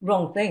have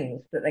wrong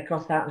things that they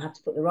cross out and have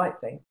to put the right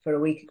thing for a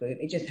weaker group.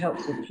 It just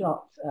helps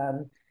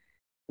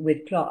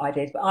with plot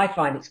ideas. But I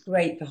find it's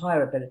great for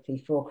higher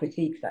ability for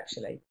critiques,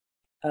 actually.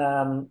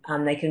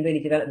 And they can really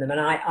develop them. And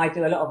I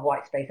do a lot of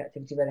white space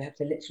activity where they have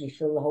to literally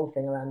fill the whole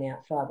thing around the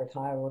outside with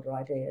higher order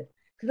ideas.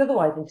 Because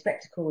otherwise,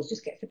 Inspector Calls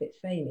just gets a bit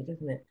samey,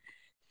 doesn't it?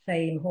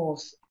 Same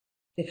horse,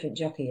 different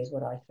jockey is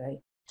what I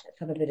say. Let's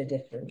have a bit of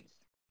difference.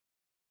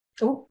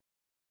 Oh,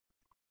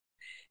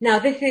 now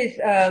this is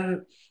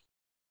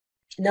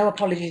no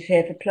apologies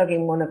here for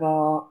plugging one of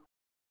our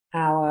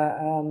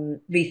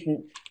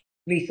recent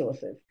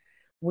resources.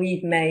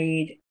 We've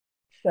made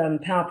some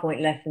PowerPoint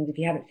lessons. If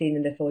you haven't seen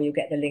them before, you'll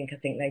get the link I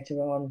think later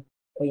on,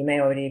 or you may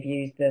already have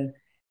used them.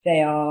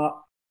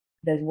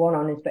 There's one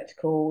on Inspector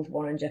Calls,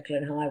 one on Jekyll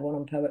and Hyde, one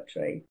on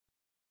poetry,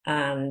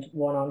 and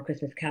one on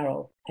Christmas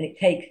Carol, and it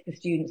takes the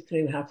students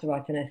through how to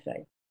write an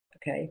essay.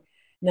 Okay,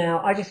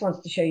 now I just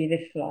wanted to show you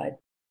this slide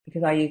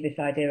because I use this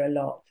idea a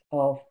lot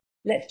of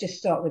let's just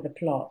start with the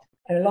plot.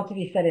 And a lot of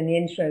you said in the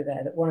intro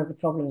there that one of the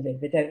problems is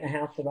they don't know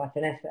how to write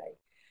an essay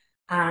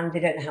and they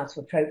don't know how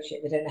to approach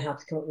it. They don't know how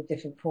to come up with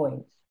different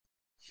points.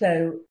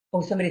 So,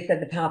 or somebody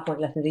said the PowerPoint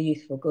lessons are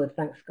useful. Good,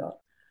 thanks, Scott.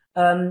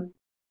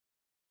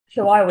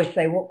 So I always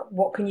say,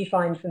 what can you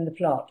find from the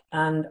plot?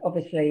 And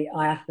obviously,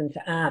 I ask them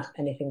to add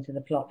anything to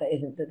the plot that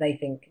they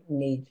think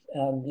needs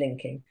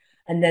linking,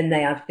 and then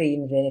they add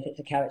themes in if it's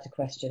a character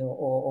question,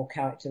 or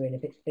character in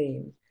if it's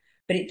themes.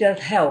 But it does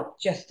help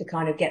just to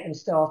kind of get them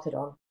started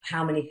on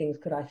how many things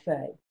could I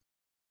say.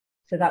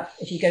 So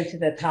that's if you go to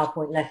the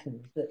PowerPoint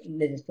lessons that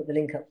Liz has put the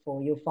link up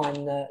for, you'll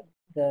find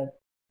the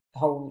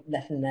whole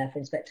lesson there for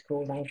Inspector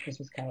Calls and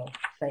Christmas Carol,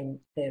 same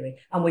theory.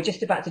 And we're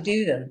just about to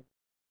do them.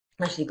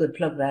 Actually, good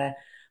plug there.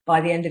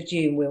 By the end of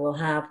June, we will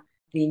have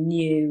the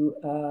new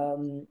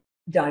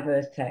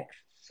diverse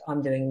texts.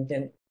 I'm doing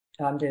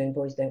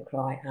Boys Don't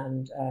Cry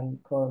and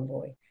Coram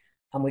Boy,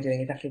 and we're doing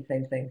exactly the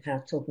same thing,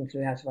 talking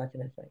through how to write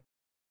an essay.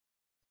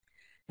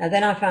 Now,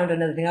 then I found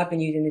another thing. I've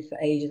been using this for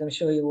ages. I'm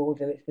sure you all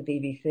do. It's the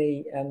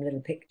BBC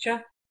little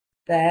picture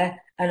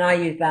there, and I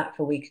use that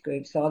for weaker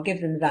groups. So I'll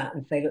give them that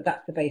and say, look,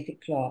 that's the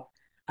basic plot.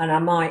 And I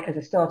might, as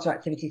a starter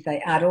activity,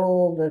 say, add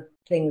all the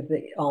things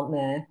that aren't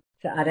there,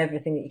 to add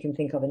everything that you can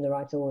think of in the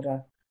right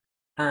order,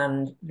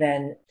 and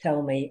then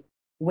tell me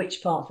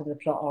which parts of the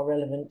plot are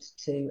relevant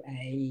to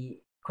a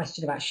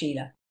question about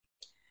Sheila.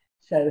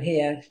 So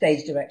here,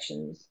 stage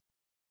directions.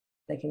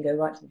 They can go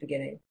right to the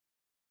beginning.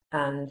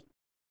 And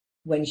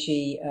when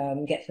she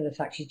gets to the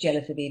fact she's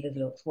jealous of Eva's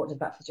looks, what does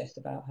that suggest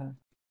about her?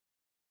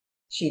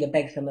 Sheila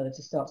begs her mother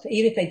to stop. So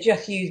even if they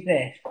just use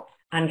this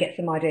and get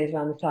some ideas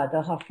around the side,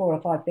 they'll have 4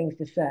 or 5 things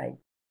to say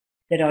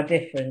that are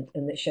different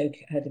and that show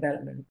her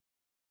development.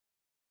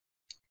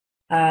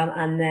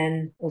 And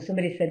then, or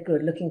somebody said,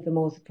 good, looking for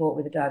more support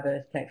with a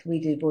diverse text. We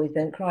do, boys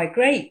don't cry.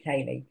 Great,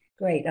 Hayley.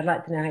 Great. I'd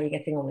like to know how you're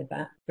getting on with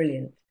that.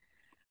 Brilliant.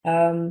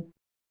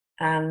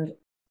 And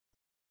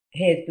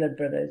here's Blood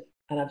Brothers.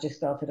 And I've just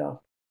started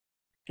off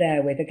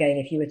there with, again,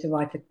 if you were to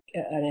write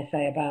an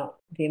essay about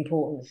the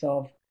importance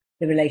of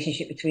the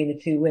relationship between the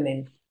 2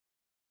 women,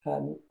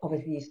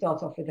 obviously you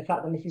start off with the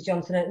fact that Mrs.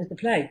 Johnson opens the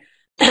play.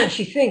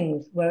 She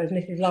sings, whereas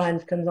Mrs.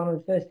 Lyons comes on and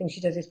the first thing she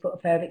does is put a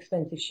pair of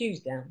expensive shoes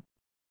down.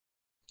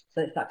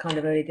 So it's that kind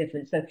of early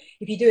difference. So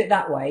if you do it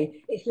that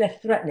way, it's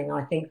less threatening,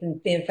 I think, than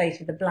being faced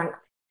with a blank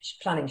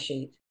planning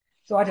sheet.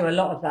 So I do a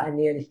lot of that in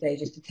the early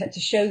stages to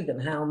show them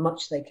how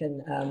much they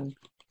can,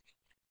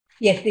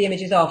 yes, the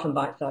images are from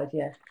Bite Size,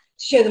 yeah.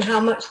 To show them how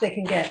much they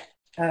can get,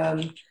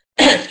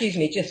 excuse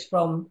me, just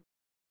from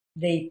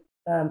the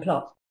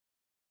plot.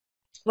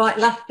 Right,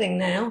 last thing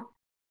now,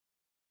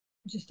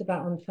 just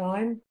about on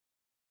time.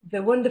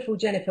 The wonderful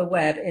Jennifer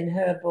Webb in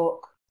her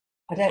book,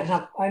 I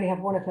only have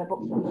one of her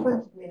books in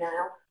front of me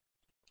now,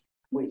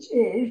 which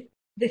is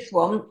this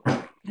one.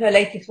 Her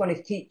latest one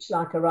is Teach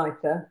Like a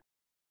Writer.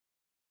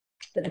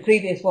 But the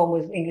previous one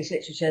was English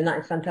Literature, and that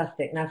is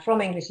fantastic. Now,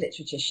 from English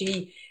Literature,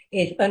 she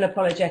is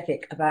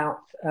unapologetic about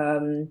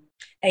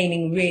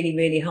aiming really,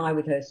 really high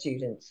with her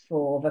students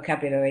for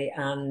vocabulary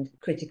and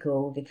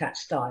critical, detached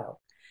style.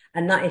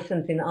 And that is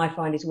something that I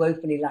find is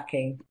woefully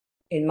lacking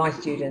in my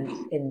students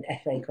in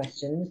essay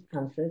questions,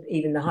 answers,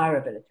 even the higher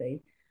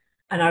ability.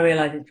 And I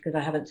realise it's because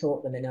I haven't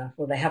taught them enough,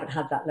 or they haven't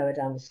had that lower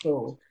down the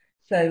school.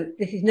 So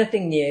this is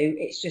nothing new.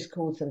 It's just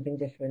called something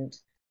different.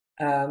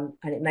 And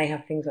it may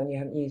have things on you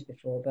haven't used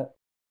before, but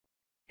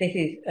this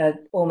is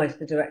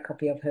almost a direct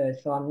copy of hers.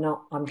 So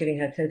I'm giving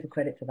her total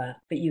credit for that.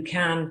 But you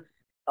can,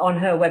 on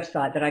her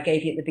website that I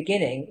gave you at the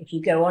beginning, if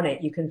you go on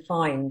it, you can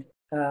find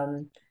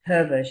her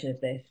version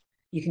of this.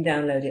 You can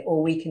download it,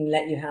 or we can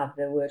let you have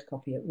the Word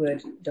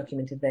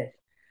document of this.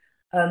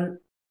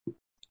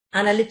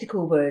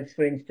 Analytical words,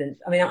 for instance.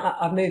 I mean,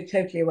 I've moved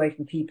totally away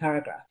from P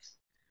paragraphs,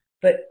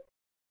 but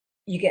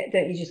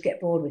don't you just get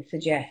bored with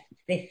suggests,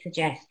 this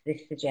suggests,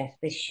 this suggests,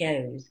 this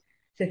shows.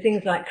 So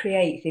things like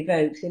creates,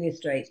 evokes,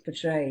 illustrates,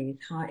 portrays,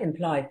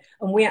 implies,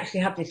 and we actually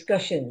have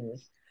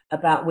discussions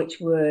about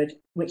which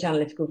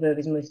analytical verb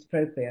is most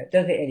appropriate.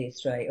 Does it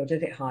illustrate or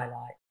does it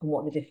highlight, and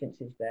what the difference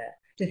is there?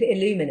 Does it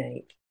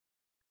illuminate?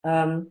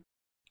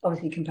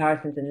 Obviously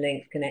comparisons and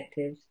links,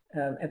 connectives,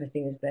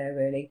 everything is there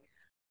really.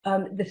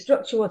 The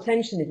structural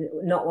tension is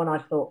not one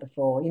I've thought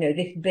before. You know,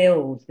 this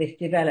builds, this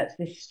develops,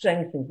 this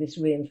strengthens, this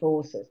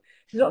reinforces.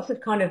 So lots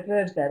of kind of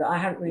verbs there that I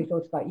hadn't really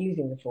thought about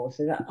using before.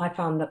 So that I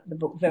found that the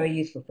book very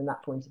useful from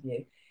that point of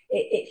view.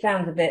 It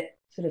sounds a bit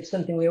sort of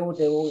something we all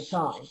do all the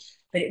time,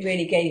 but it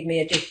really gave me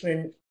a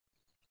different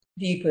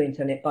viewpoint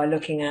on it by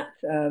looking at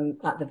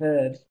the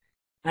verbs.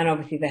 And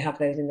obviously they have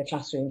those in the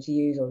classroom to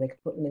use, or they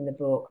could put them in the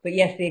book. But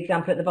yes, the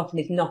example at the bottom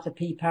is not a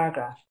P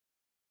paragraph.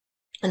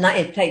 And that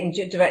is taken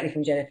directly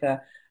from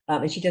Jennifer.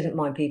 And she doesn't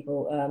mind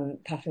people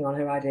passing on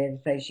her ideas,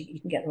 so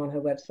you can get them on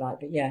her website.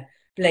 But yeah,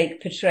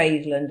 Blake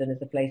portrays London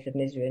as a place of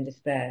misery and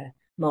despair.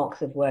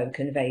 Marks of woe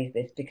conveys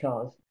this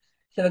because.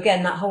 So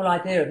again, that whole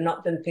idea of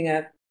not dumping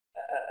a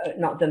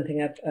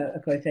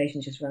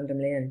quotation just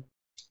randomly in.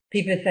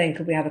 People are saying,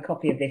 could we have a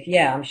copy of this?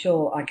 Yeah, I'm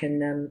sure I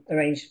can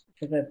arrange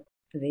for the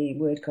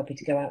Word copy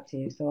to go out to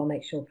you. So I'll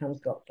make sure Pam's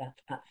got that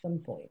at some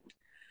point.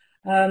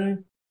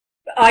 But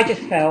I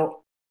just felt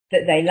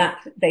that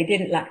they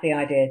didn't lack the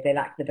ideas, they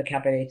lacked the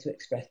vocabulary to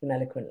express them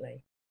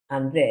eloquently.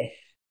 And this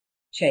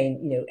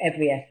changed, you know,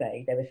 every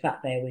essay, they were sat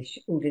there with,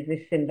 oh, does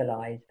this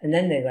symbolise? And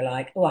then they were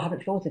like, oh, I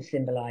haven't thought of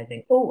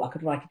symbolising. Oh, I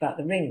could write about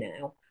the ring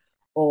now.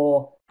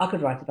 Or I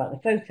could write about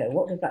the photo.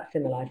 What does that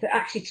symbolise? So it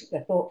actually took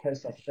their thought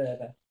process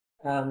further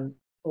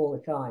all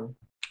the time.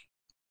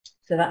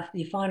 So that's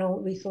the final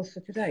resource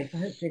for today. So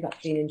hopefully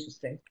that's been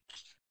interesting.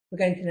 We're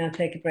going to now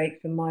take a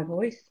break from my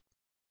voice.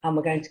 And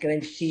we're going to go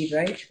into tea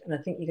breaks, and I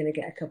think you're going to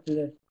get a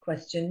couple of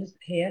questions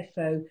here.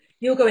 So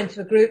you'll go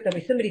into a group, there'll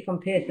be somebody from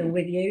Pearson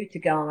with you to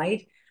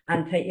guide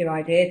and take your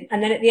ideas.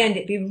 And then at the end,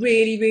 it'd be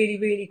really, really,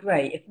 really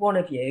great if one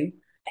of you,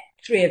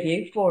 3 of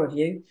you, 4 of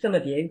you, some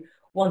of you,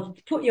 wanted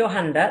to put your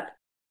hand up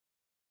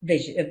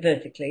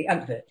vertically, I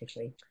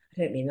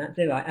don't mean that,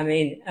 do I? I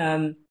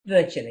mean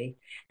virtually,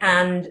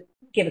 and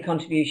give a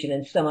contribution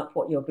and sum up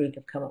what your group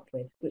have come up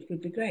with, which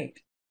would be great.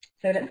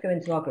 So let's go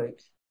into our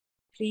groups,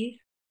 please.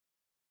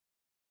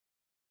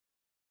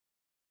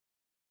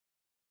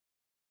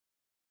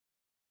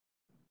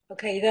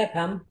 Okay, you there,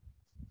 Pam?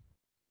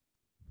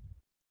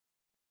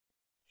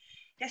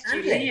 Yes,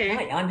 Julie, are you?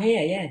 Right, I'm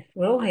here, yes.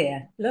 We're all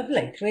here.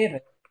 Lovely, 3 of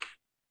us.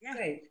 Yeah.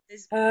 Great.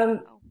 Liz, do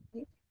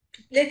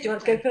you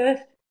want to go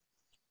first?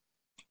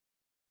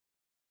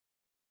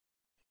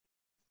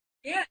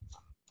 Yeah.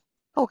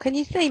 Oh, can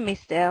you see me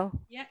still?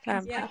 Yeah,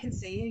 I can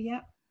see you,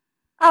 yeah.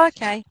 Oh,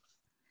 okay.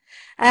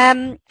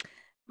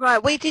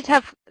 Right, we did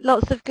have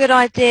lots of good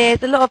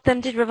ideas. A lot of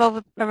them did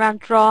revolve around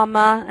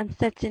drama and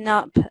setting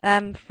up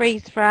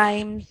freeze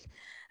frames,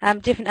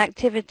 different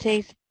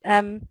activities,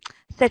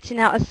 setting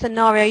out a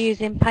scenario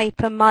using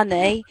paper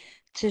money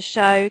to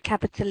show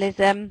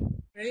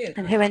capitalism. Brilliant.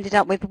 And who ended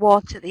up with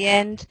what at the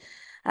end.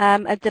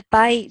 A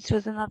debate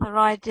was another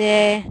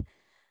idea,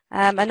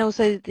 and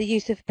also the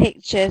use of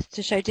pictures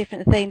to show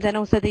different themes, and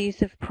also the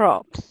use of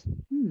props.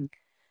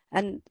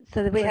 And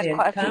so we had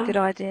quite a few good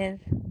ideas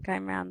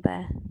going around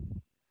there.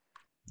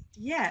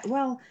 Yeah,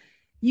 well,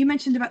 you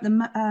mentioned about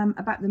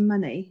the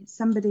money.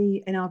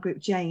 Somebody in our group,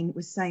 Jane,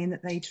 was saying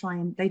that they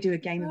do a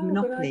game of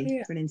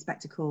Monopoly for an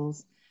inspector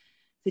calls.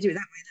 They do it that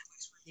way, and that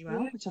works really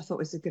well, which I thought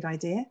was a good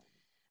idea.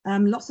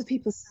 Lots of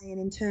people saying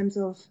in terms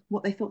of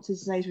what they thought to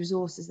today's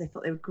resources, they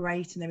thought they were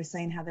great, and they were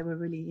saying how they were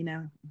really,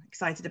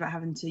 excited about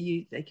having to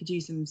use, they could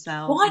use them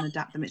themselves and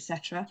adapt them,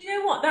 etc. Do you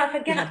know what? That's a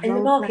gap in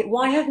the market.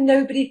 Why has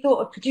nobody thought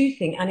of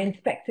producing an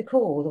inspector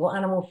calls or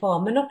animal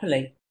farm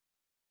Monopoly?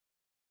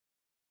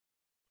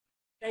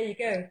 There you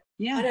go.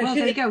 Yeah, well,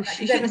 there you go. You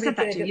should have said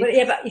that to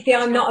you. But you see,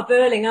 I'm not a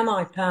Burling, am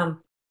I,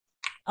 Pam?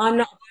 I'm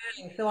not a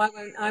Burling, so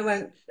I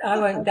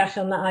won't dash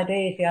on that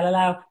idea. You see, I'll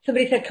allow.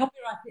 Somebody said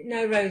copyright it.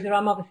 No, Rosa,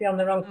 I'm obviously on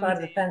the wrong side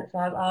of the fence.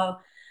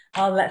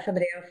 I'll let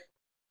somebody else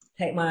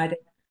take my idea.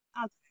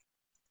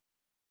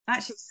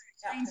 Actually,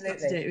 Jane's got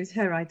to do it. It was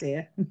her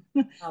idea.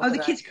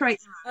 The kids create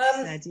their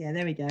own. Yeah,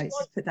 there we go. Let's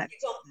just put that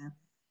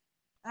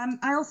now.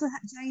 I also had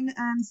Jane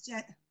and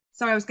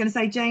sorry, I was going to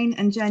say Jane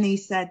and Jenny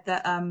said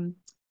that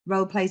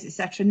role plays,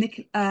 etc.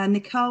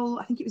 Nicole,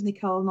 I think it was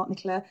Nicole, not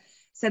Nicola,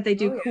 said they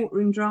do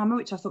courtroom drama,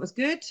 which I thought was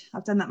good.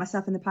 I've done that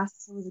myself in the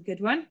past, so it was a good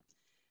one.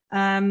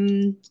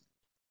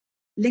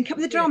 Link up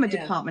with the drama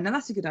department, and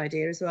that's a good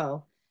idea as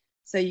well.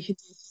 So you could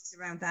do things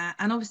around that.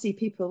 And obviously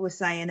people were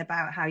saying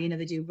about how,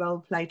 they do role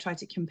play, try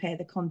to compare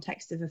the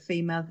context of a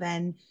female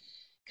then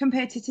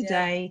compared to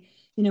today,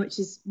 which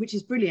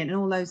is brilliant, and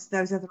all those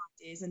other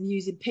ideas, and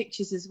using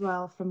pictures as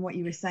well from what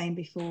you were saying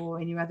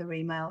before in your other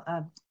email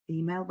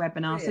webinar.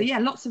 Brilliant. So yeah,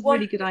 lots of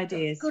really good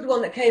ideas. Good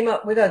one that came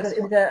up with us.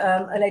 It was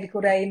a lady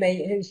called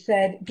Amy who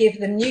said give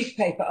them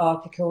newspaper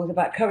articles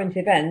about current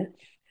events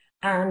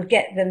and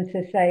get them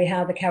to say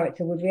how the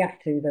character would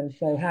react to them.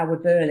 So how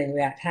would Burling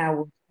react? How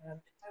would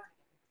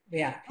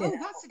react?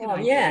 That's a good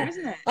idea,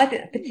 isn't it? I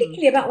think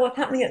particularly about what's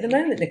happening at the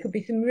moment. There could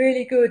be some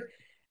really good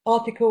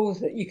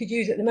articles that you could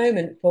use at the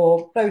moment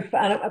for both,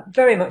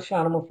 very much for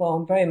Animal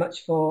Farm, very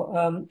much for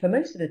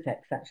most of the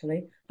text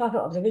actually. So I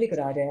thought it was a really good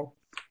idea.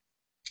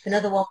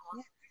 Another one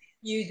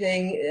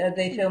using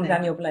the film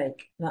Daniel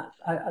Blake.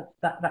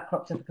 That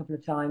cropped up a couple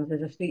of times.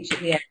 There's a speech at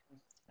the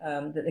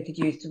end that they could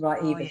use to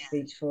write Eva's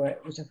speech for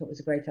it, which I thought was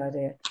a great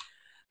idea.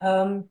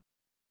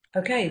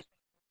 Okay.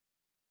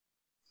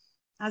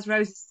 As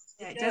Rose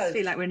said, it does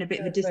feel like we're in a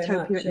bit of a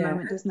dystopia at the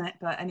moment, doesn't it?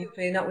 But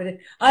anyway, not with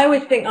it. I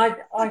always think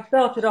I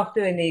started off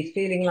doing these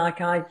feeling like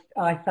I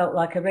felt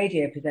like a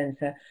radio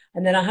presenter,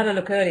 and then I had a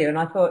look earlier and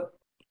I thought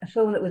a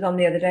film that was on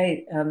the other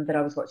day that I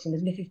was watching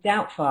was Mrs.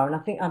 Doubtfire, and I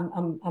think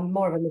I'm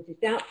more of a Mrs.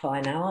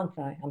 Doubtfire now, aren't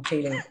I? I'm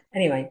feeling it.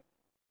 Anyway,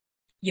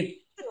 you're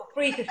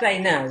free to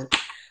say no.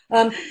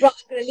 Right, I'm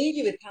going to leave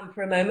you with Pam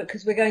for a moment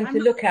because we're going to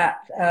look at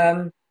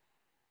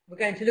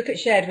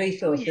shared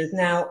resources.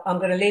 Now I'm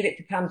going to leave it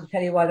to Pam to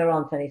tell you why there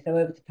aren't any. So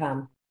over to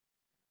Pam.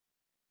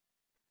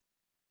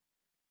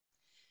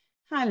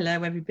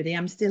 Hello everybody,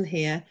 I'm still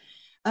here.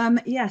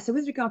 So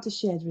with regard to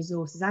shared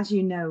resources, as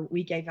you know,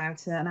 we gave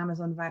out an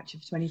Amazon voucher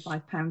for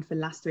 £25 for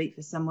last week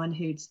for someone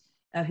who'd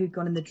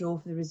gone in the draw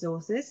for the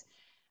resources.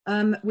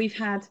 We've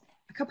had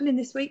a couple in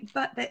this week,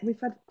 but we've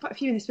had quite a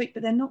few in this week,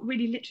 but they're not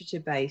really literature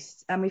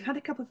based. And we've had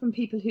a couple from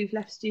people who've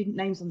left student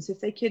names on. So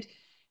if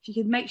you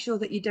could make sure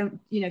that you don't,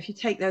 if you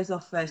take those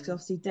off first, because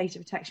obviously data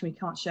protection, we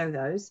can't show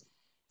those.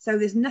 So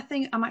there's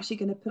nothing I'm actually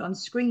going to put on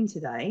screen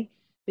today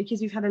because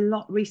we've had a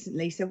lot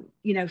recently. So,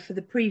 for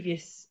the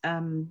previous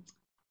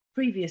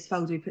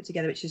folder we put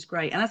together, which is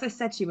great. And as I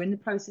said to you, we're in the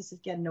process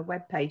of getting a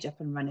web page up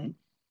and running.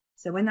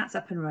 So when that's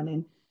up and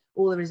running,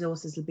 all the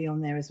resources will be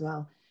on there as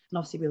well. And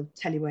obviously we'll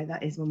tell you where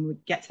that is when we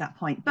get to that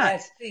point.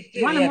 But yes,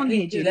 while I'm on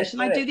here, Julia,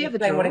 shall I do the other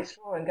draw? What it's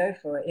for and go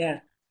for it, yeah.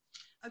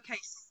 Okay.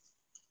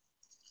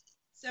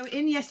 So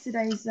in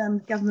yesterday's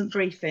government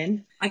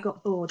briefing, I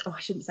got bored. Oh, I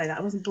shouldn't say that.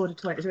 I wasn't bored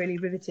at all. It was really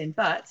riveting.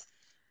 But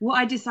what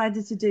I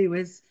decided to do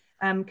was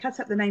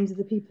cut up the names of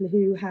the people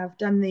who have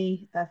done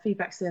the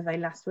feedback survey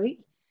last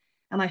week.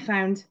 And I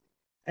found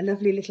a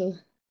lovely little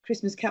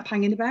Christmas cup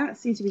hanging about. It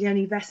seems to be the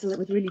only vessel that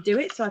would really do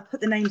it. So I put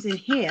the names in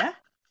here.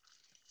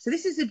 So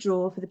this is a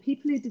draw for the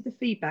people who did the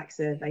feedback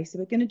survey. So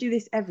we're going to do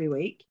this every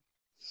week.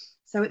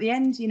 So at the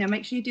end,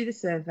 make sure you do the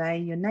survey.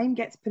 Your name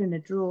gets put in a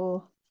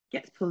drawer,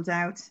 gets pulled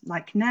out.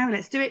 Like now,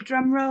 let's do it.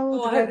 Drum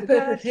roll. Oh, I hope the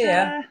person's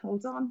here.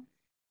 Hold on.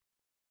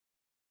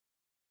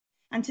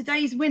 And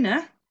today's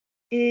winner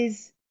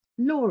is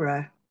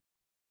Laura.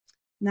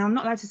 Now, I'm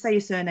not allowed to say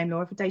your surname,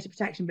 Laura, for data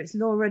protection, but it's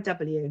Laura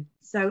W.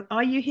 So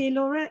are you here,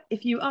 Laura?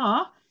 If you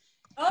are,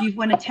 you've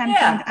won a £10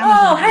 Amazon.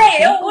 Oh,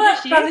 hey, it all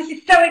works, Pam. This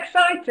is so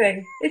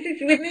exciting.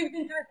 We've moved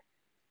into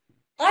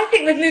I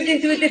think we've moved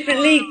into a different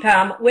league,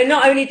 Pam. We're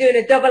not only doing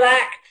a double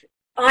act.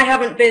 I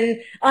haven't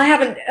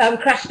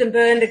crashed and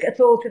burned at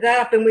all today.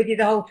 I've been with you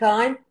the whole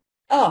time.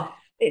 Oh,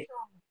 it's,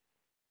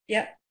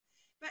 yeah.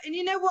 But, and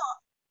you know what?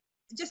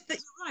 Just that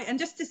you're right. And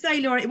just to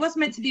say, Laura, it was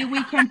meant to be a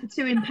weekend for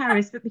two in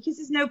Paris, but because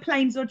there's no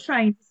planes or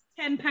trains,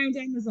 it's a £10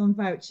 Amazon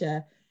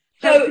voucher.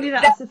 So hopefully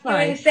that'll that's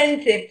suffice. your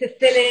incentive to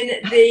fill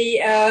in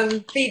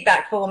the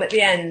feedback form at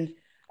the end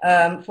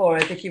for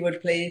us, if you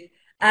would please.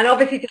 And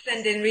obviously to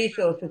send in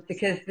resources,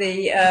 because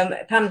the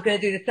Pam's going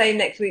to do the same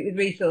next week with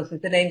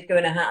resources. The names go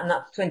in a hat, and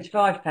that's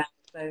 £25. So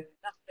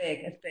that's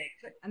big. That's big.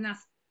 And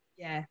that's,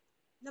 yeah,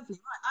 lovely.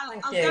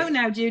 Right, I'll you. go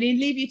now, Julie, and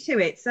leave you to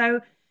it. So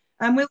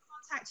we'll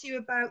contact you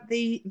about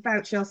the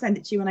voucher. I'll send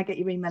it to you when I get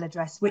your email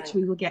address, which Thanks.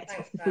 we will get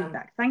Thanks, off the Pam.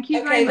 feedback. Thank you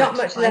Okay, very much. not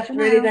much Bye left for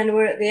really. now. Then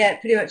we're at the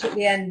pretty much at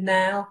the end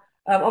now.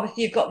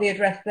 Obviously, you've got the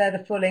address there,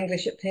 the full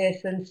English at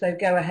Pearson, so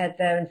go ahead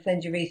there and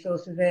send your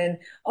resources in.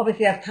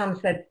 Obviously, as Pam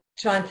said,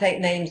 try and take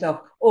names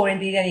off, or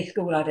indeed any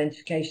school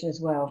identification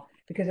as well,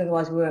 because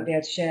otherwise we won't be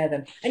able to share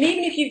them. And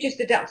even if you've just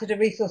adapted a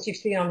resource you've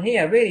seen on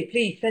here, really,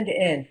 please send it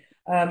in.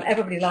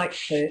 Everybody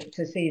likes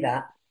to see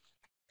that.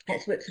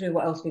 Let's whip through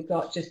what else we've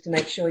got just to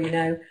make sure you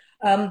know.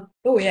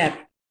 Oh, yeah,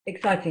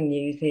 exciting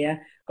news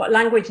here. Got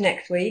language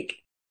next week,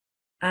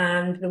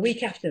 and the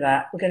week after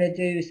that, we're going to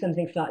do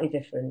something slightly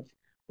different.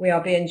 We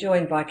are being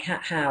joined by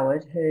Kat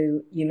Howard,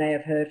 who you may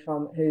have heard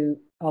from, who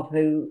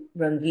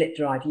runs Lit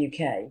Drive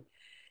UK.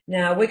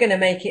 Now, we're going to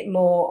make it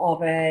more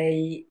of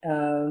a,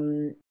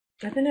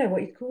 I don't know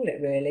what you'd call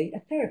it really, a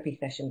therapy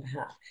session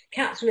perhaps.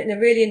 Kat's written a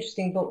really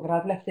interesting book that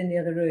I've left in the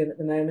other room at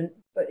the moment,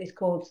 but it's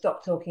called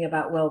Stop Talking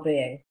About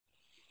Wellbeing.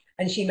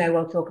 And she may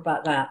well talk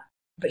about that,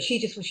 but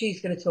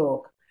she's going to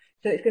talk.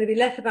 So it's going to be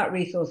less about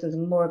resources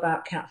and more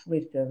about Kat's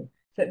wisdom.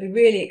 So it'd be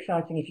really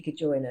exciting if you could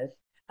join us.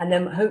 And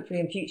then hopefully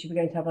in future we're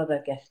going to have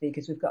other guest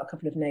speakers. We've got a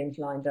couple of names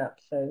lined up,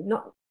 so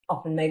not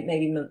often,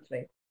 maybe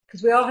monthly,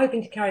 because we are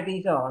hoping to carry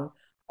these on,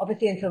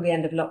 obviously until the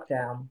end of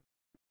lockdown.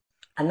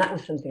 And that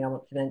was something I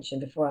want to mention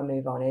before I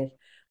move on, is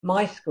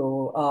my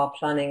school are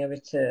planning a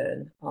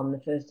return on the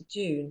 1st of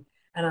June.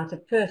 And out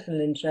of personal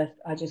interest,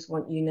 I just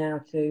want you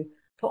now to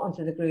put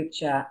onto the group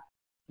chat,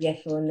 yes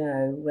or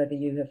no, whether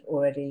you have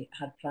already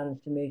had plans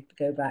to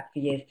go back for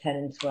years 10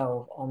 and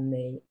 12 on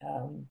the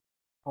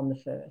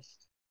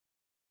 1st.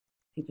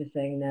 People are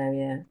saying no,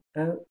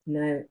 yeah. Oh,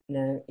 no,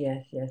 no,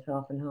 yes,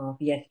 half and half.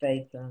 Yes,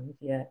 vague plans,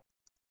 yeah.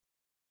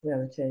 We are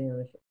returning on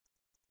the 1st.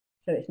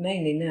 So it's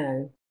mainly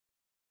no.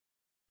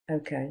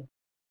 Okay.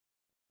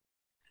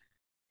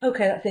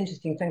 Okay, that's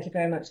interesting. Thank you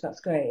very much. That's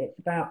great. It's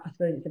about, I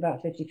suppose it's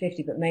about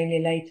 50-50, but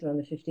mainly later on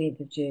the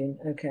 15th of June.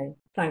 Okay,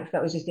 thanks.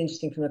 That was just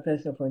interesting from a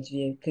personal point of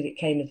view, because it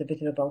came as a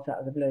bit of a bolt out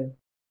of the blue.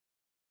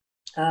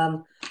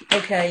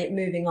 Okay,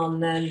 moving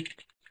on then.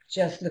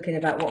 Just looking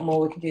about what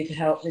more we can do to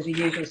help. There's the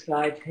usual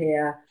slides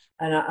here,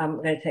 and I'm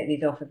going to take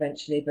these off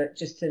eventually, but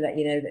just to let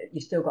you know that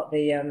you've still got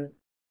the,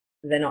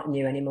 they're not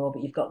new anymore,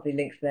 but you've got the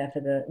links there for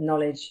the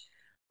knowledge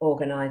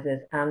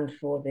organisers and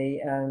for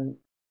the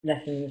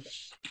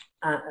lessons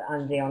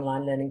and the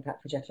online learning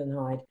pack for Jekyll and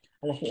Hyde.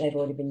 And I think they've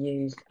already been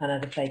used. And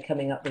as I say,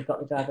 coming up, we've got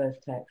the diverse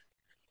text.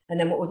 And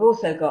then what we've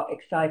also got,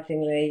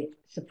 excitingly,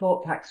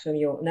 support packs from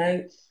York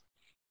Notes.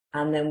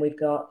 And then we've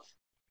got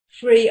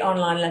free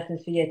online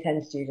lessons for Year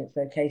 10 students,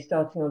 okay,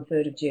 starting on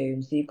 3rd of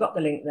June. So you've got the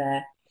link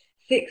there.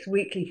 6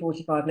 weekly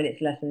 45 minutes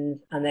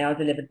lessons, and they are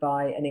delivered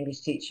by an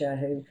English teacher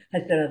who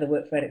has done other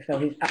work for Edexcel,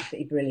 who's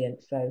absolutely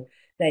brilliant. So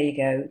there you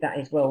go. That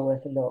is well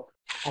worth a look.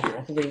 I think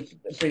that's a really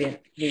brilliant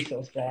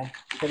resource there.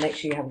 So make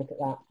sure you have a look at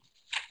that.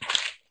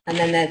 And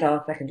then there's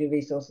our secondary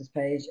resources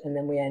page. And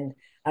then we end,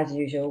 as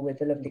usual, with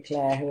the lovely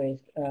Claire, who is,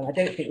 I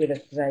don't think with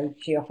us today,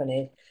 she often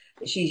is,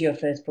 but she's your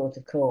first port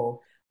of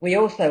call. We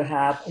also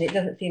have, and it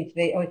doesn't seem to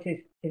be, oh, it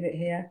is it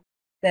here?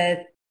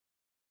 There's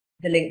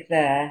the link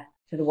there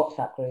to the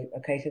WhatsApp group.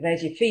 Okay, so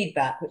there's your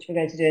feedback, which we're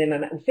going to do in a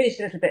moment. We finished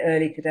a little bit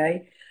early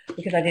today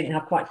because I didn't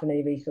have quite so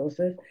many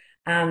resources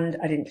and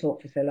I didn't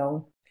talk for so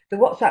long. The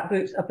WhatsApp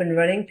group's up and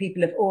running.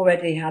 People have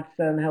already had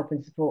some help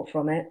and support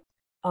from it.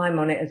 I'm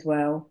on it as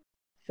well.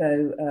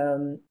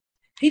 So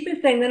people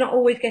are saying they're not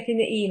always getting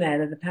the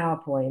email or the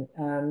PowerPoint.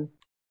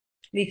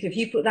 Lisa, if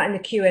you put that in the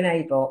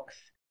Q&A box,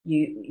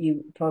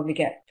 you probably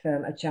get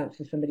a chance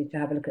for somebody to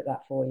have a look at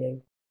that for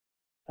you.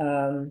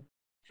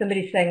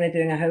 Somebody's saying they're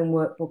doing a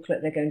homework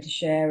booklet, they're going to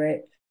share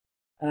it.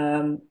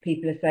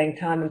 People are saying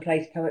time and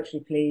place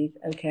poetry, please.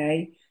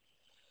 Okay.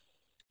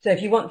 So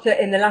if you want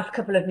to, in the last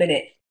couple of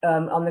minutes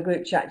on the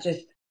group chat,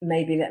 just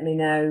maybe let me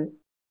know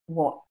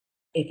what,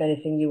 if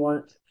anything, you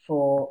want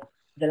for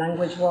the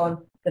language one.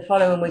 The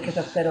following week, as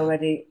I've said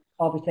already,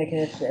 I'll be taking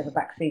a bit of a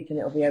back seat and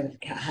it'll be over to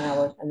Kat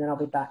Howard, and then I'll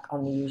be back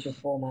on the usual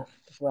format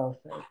as well.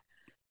 So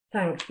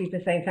thanks. People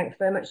are saying thanks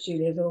very much,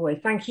 Julie, as always.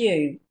 Thank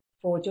you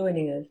for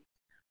joining us.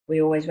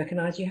 We always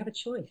recognise you have a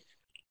choice.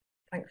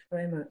 Thanks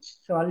very much.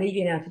 So I'll leave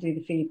you now to do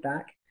the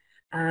feedback,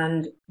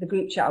 and the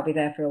group chat will be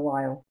there for a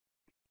while.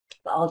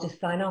 But I'll just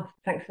sign off.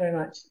 Thanks very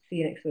much. See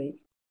you next week.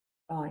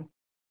 Bye.